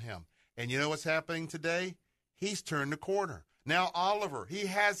loved on him. And you know what's happening today? He's turned the corner. Now, Oliver, he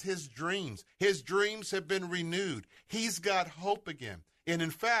has his dreams. His dreams have been renewed. He's got hope again. And in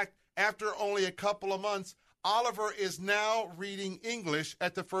fact, after only a couple of months, Oliver is now reading English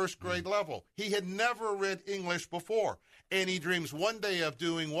at the first grade level. He had never read English before. And he dreams one day of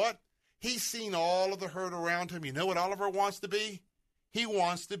doing what? He's seen all of the hurt around him. You know what Oliver wants to be? He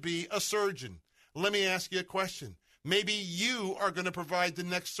wants to be a surgeon. Let me ask you a question. Maybe you are going to provide the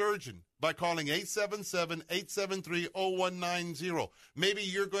next surgeon by calling 877-873-0190. Maybe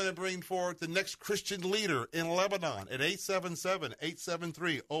you're going to bring forth the next Christian leader in Lebanon at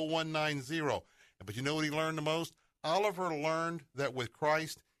 877-873-0190. But you know what he learned the most? Oliver learned that with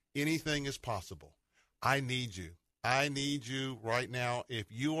Christ, anything is possible. I need you. I need you right now.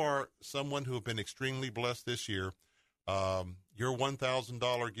 If you are someone who has been extremely blessed this year, your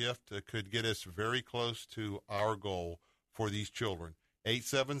 $1,000 gift could get us very close to our goal for these children.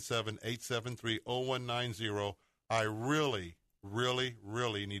 877-873-0190. I really, really,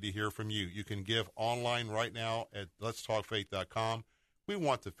 really need to hear from you. You can give online right now at letstalkfaith.com. We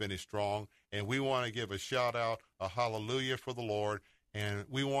want to finish strong, and we want to give a shout-out, a hallelujah for the Lord. And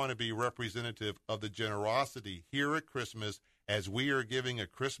we want to be representative of the generosity here at Christmas as we are giving a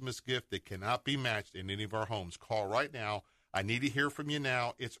Christmas gift that cannot be matched in any of our homes. Call right now. I need to hear from you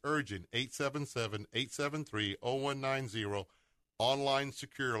now. It's urgent. 877-873-0190. Online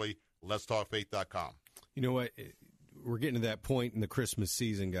securely. Let'sTalkFaith.com. You know what? We're getting to that point in the Christmas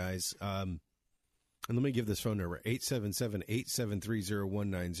season, guys. And let me give this phone number,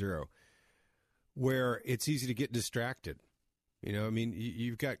 877-873-0190, where it's easy to get distracted. You know, I mean,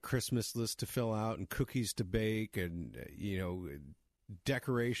 you've got Christmas lists to fill out and cookies to bake and,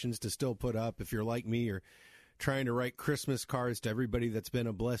 decorations to still put up. If you're like me, you're trying to write Christmas cards to everybody that's been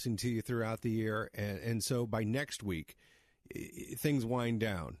a blessing to you throughout the year. And so by next week, things wind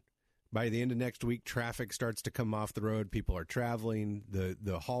down. By the end of next week, traffic starts to come off the road. People are traveling.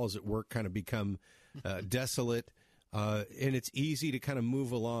 The halls at work kind of become desolate. And it's easy to kind of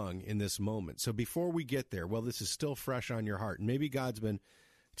move along in this moment. So before we get there, well, this is still fresh on your heart. And maybe God's been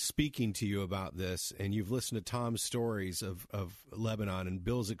speaking to you about this, and you've listened to Tom's stories of Lebanon and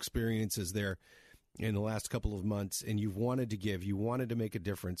Bill's experiences there in the last couple of months, and you've wanted to give, you wanted to make a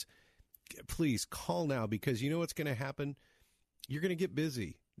difference. Please call now, because you know what's going to happen? You're going to get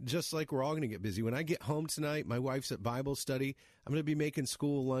busy, just like we're all going to get busy. When I get home tonight, my wife's at Bible study. I'm going to be making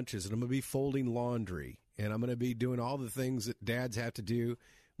school lunches, and I'm going to be folding laundry. And I'm going to be doing all the things that dads have to do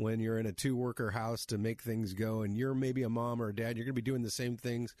when you're in a two-worker house to make things go. And you're maybe a mom or a dad. You're going to be doing the same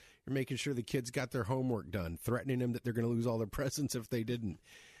things. You're making sure the kids got their homework done, threatening them that they're going to lose all their presents if they didn't.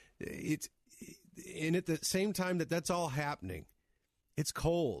 And at the same time that's all happening, it's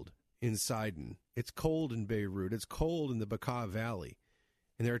cold in Sidon. It's cold in Beirut. It's cold in the Bekaa Valley.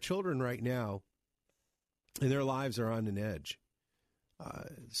 And there are children right now, and their lives are on an edge.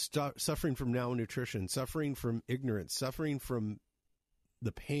 Suffering from malnutrition, suffering from ignorance, suffering from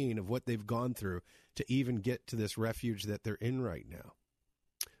the pain of what they've gone through to even get to this refuge that they're in right now.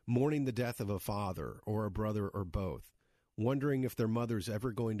 Mourning the death of a father or a brother or both, wondering if their mother's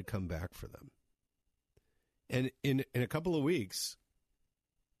ever going to come back for them. And in a couple of weeks,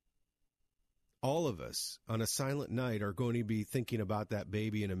 all of us on a silent night are going to be thinking about that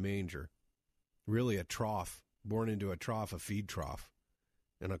baby in a manger, really a trough, born into a trough, a feed trough.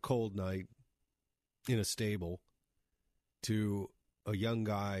 And a cold night in a stable, to a young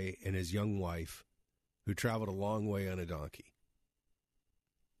guy and his young wife who traveled a long way on a donkey.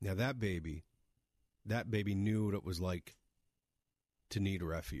 Now that baby knew what it was like to need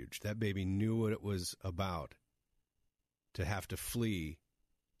refuge. That baby knew what it was about to have to flee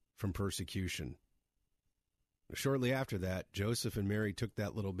from persecution. Shortly after that, Joseph and Mary took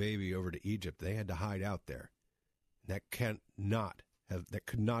that little baby over to Egypt. They had to hide out there. That could not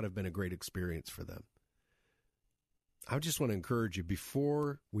have been a great experience for them. I just want to encourage you,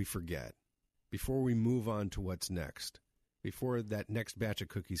 before we forget, before we move on to what's next, before that next batch of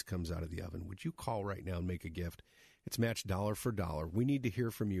cookies comes out of the oven, would you call right now and make a gift? It's matched dollar for dollar. We need to hear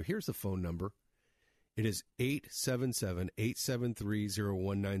from you. Here's the phone number. It is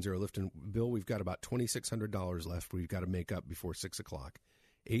 877-873-0190. Lifton, Bill, we've got about $2,600 left we've got to make up before 6 o'clock.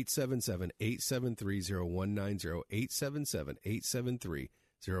 877-873-0190,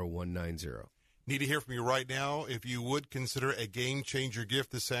 877-873-0190. Need to hear from you right now. If you would consider a game-changer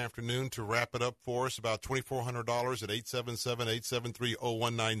gift this afternoon to wrap it up for us, about $2,400 at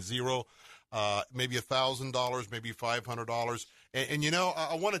 877-873-0190, maybe $1,000, maybe $500. And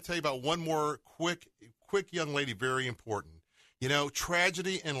I want to tell you about one more quick young lady, very important.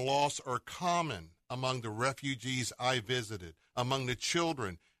 Tragedy and loss are common among the refugees I visited, among the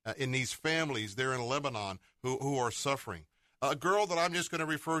children in these families there in Lebanon who are suffering. A girl that I'm just going to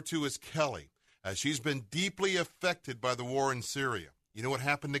refer to as Kelly. She's been deeply affected by the war in Syria. You know what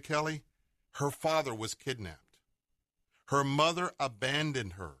happened to Kelly? Her father was kidnapped. Her mother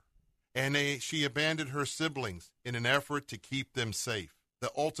abandoned her, and she abandoned her siblings in an effort to keep them safe,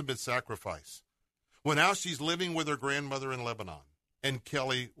 the ultimate sacrifice. Well, now she's living with her grandmother in Lebanon, and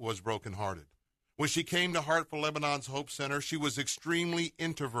Kelly was brokenhearted. When she came to Heart for Lebanon's Hope Center, she was extremely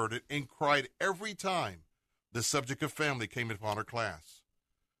introverted and cried every time the subject of family came upon her class.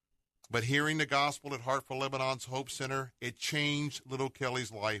 But hearing the gospel at Heart for Lebanon's Hope Center, it changed little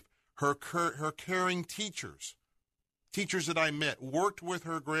Kelly's life. Her caring teachers that I met, worked with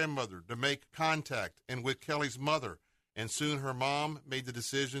her grandmother to make contact and with Kelly's mother, and soon her mom made the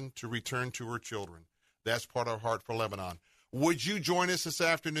decision to return to her children. That's part of Heart for Lebanon. Would you join us this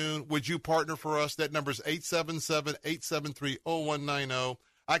afternoon? Would you partner for us? That number is 877-873-0190.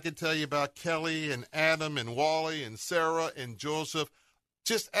 I can tell you about Kelly and Adam and Wally and Sarah and Joseph.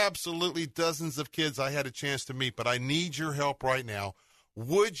 Just absolutely dozens of kids I had a chance to meet, but I need your help right now.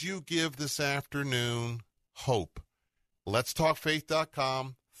 Would you give this afternoon hope?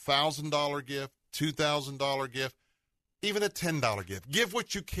 letstalkfaith.com, $1,000 gift, $2,000 gift, even a $10 gift. Give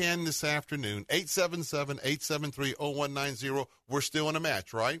what you can this afternoon. 877-873-0190. We're still in a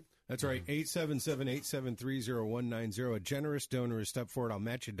match, right? That's right. 877-873-0190. A generous donor has stepped forward. I'll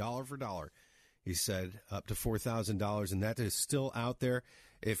match you dollar for dollar, he said, up to $4,000, and that is still out there.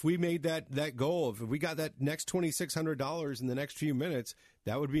 If we made that goal, if we got that next $2,600 in the next few minutes,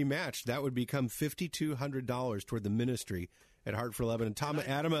 that would be matched. That would become $5,200 toward the ministry at Heart for Lebanon. Tom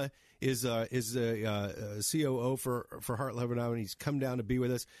Adama is a COO for Heart Lebanon, and he's come down to be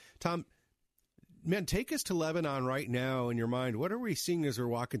with us. Tom, man, take us to Lebanon right now in your mind. What are we seeing as we're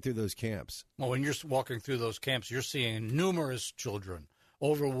walking through those camps? Well, when you're walking through those camps, you're seeing numerous children,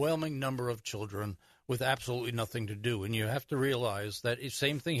 overwhelming number of children with absolutely nothing to do. And you have to realize that it's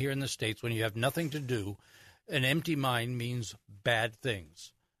same thing here in the States. When you have nothing to do, an empty mind means bad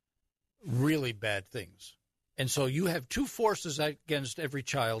things, really bad things. And so you have two forces against every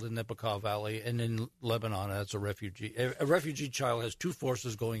child in the Bekaa Valley and in Lebanon as a refugee. A refugee child has two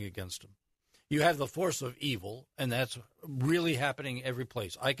forces going against him. You have the force of evil, and that's really happening every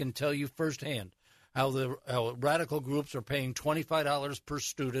place. I can tell you firsthand how radical groups are paying $25 per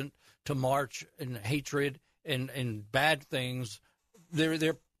student to march in hatred and bad things.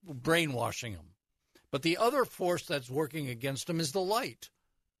 They're brainwashing them. But the other force that's working against them is the light.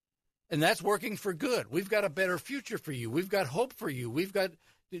 And that's working for good. We've got a better future for you. We've got hope for you.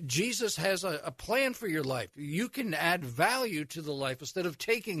 Jesus has a plan for your life. You can add value to the life instead of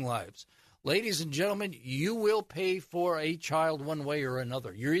taking lives. Ladies and gentlemen, you will pay for a child one way or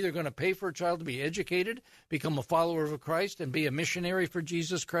another. You're either going to pay for a child to be educated, become a follower of Christ, and be a missionary for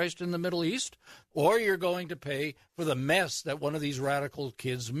Jesus Christ in the Middle East, or you're going to pay for the mess that one of these radical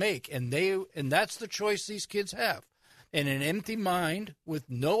kids make. And that's the choice these kids have. And an empty mind with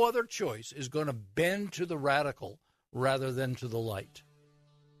no other choice is going to bend to the radical rather than to the light.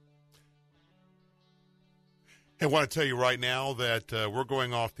 I want to tell you right now that we're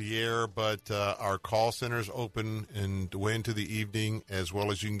going off the air, but our call center is open and way into the evening, as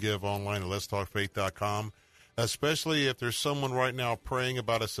well as you can give online at letstalkfaith.com, especially if there's someone right now praying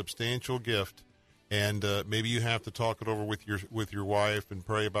about a substantial gift, and maybe you have to talk it over with your wife and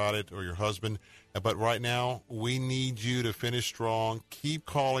pray about it, or your husband. But right now, we need you to finish strong. Keep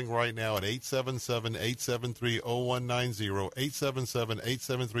calling right now at 877-873-0190,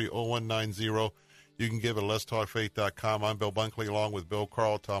 877-873-0190. You can give it at letstalkfaith.com. I'm Bill Bunkley, along with Bill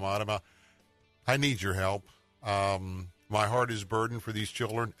Carl, Tom Adama. I need your help. My heart is burdened for these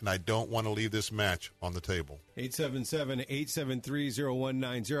children, and I don't want to leave this match on the table.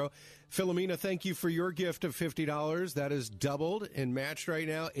 877-873-0190. Philomena, thank you for your gift of $50. That is doubled and matched right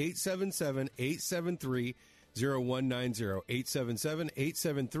now. 877-873-0190.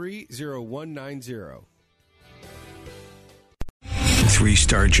 877-873-0190.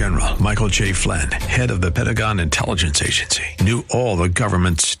 3-star General Michael J. Flynn, head of the Pentagon Intelligence Agency, knew all the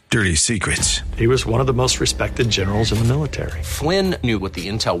government's dirty secrets. He was one of the most respected generals in the military. Flynn knew what the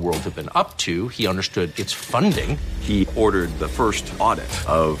intel world had been up to. He understood its funding. He ordered the first audit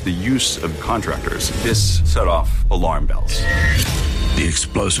of the use of contractors. This set off alarm bells. The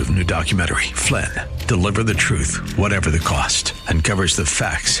explosive new documentary, Flynn, Deliver the Truth, Whatever the Cost, uncovers the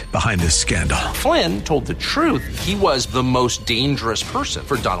facts behind this scandal. Flynn told the truth. He was the most dangerous person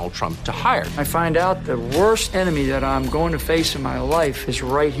for Donald Trump to hire. I find out the worst enemy that I'm going to face in my life is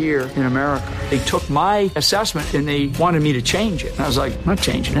right here in America. They took my assessment and they wanted me to change it. And I was like, I'm not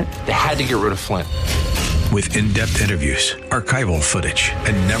changing it. They had to get rid of Flynn. With in-depth interviews, archival footage,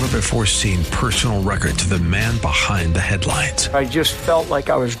 and never-before-seen personal records of the man behind the headlines. I just felt like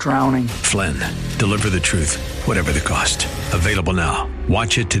I was drowning. Flynn, Deliver the Truth, Whatever the Cost. Available now.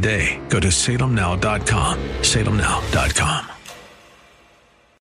 Watch it today. Go to salemnow.com. salemnow.com.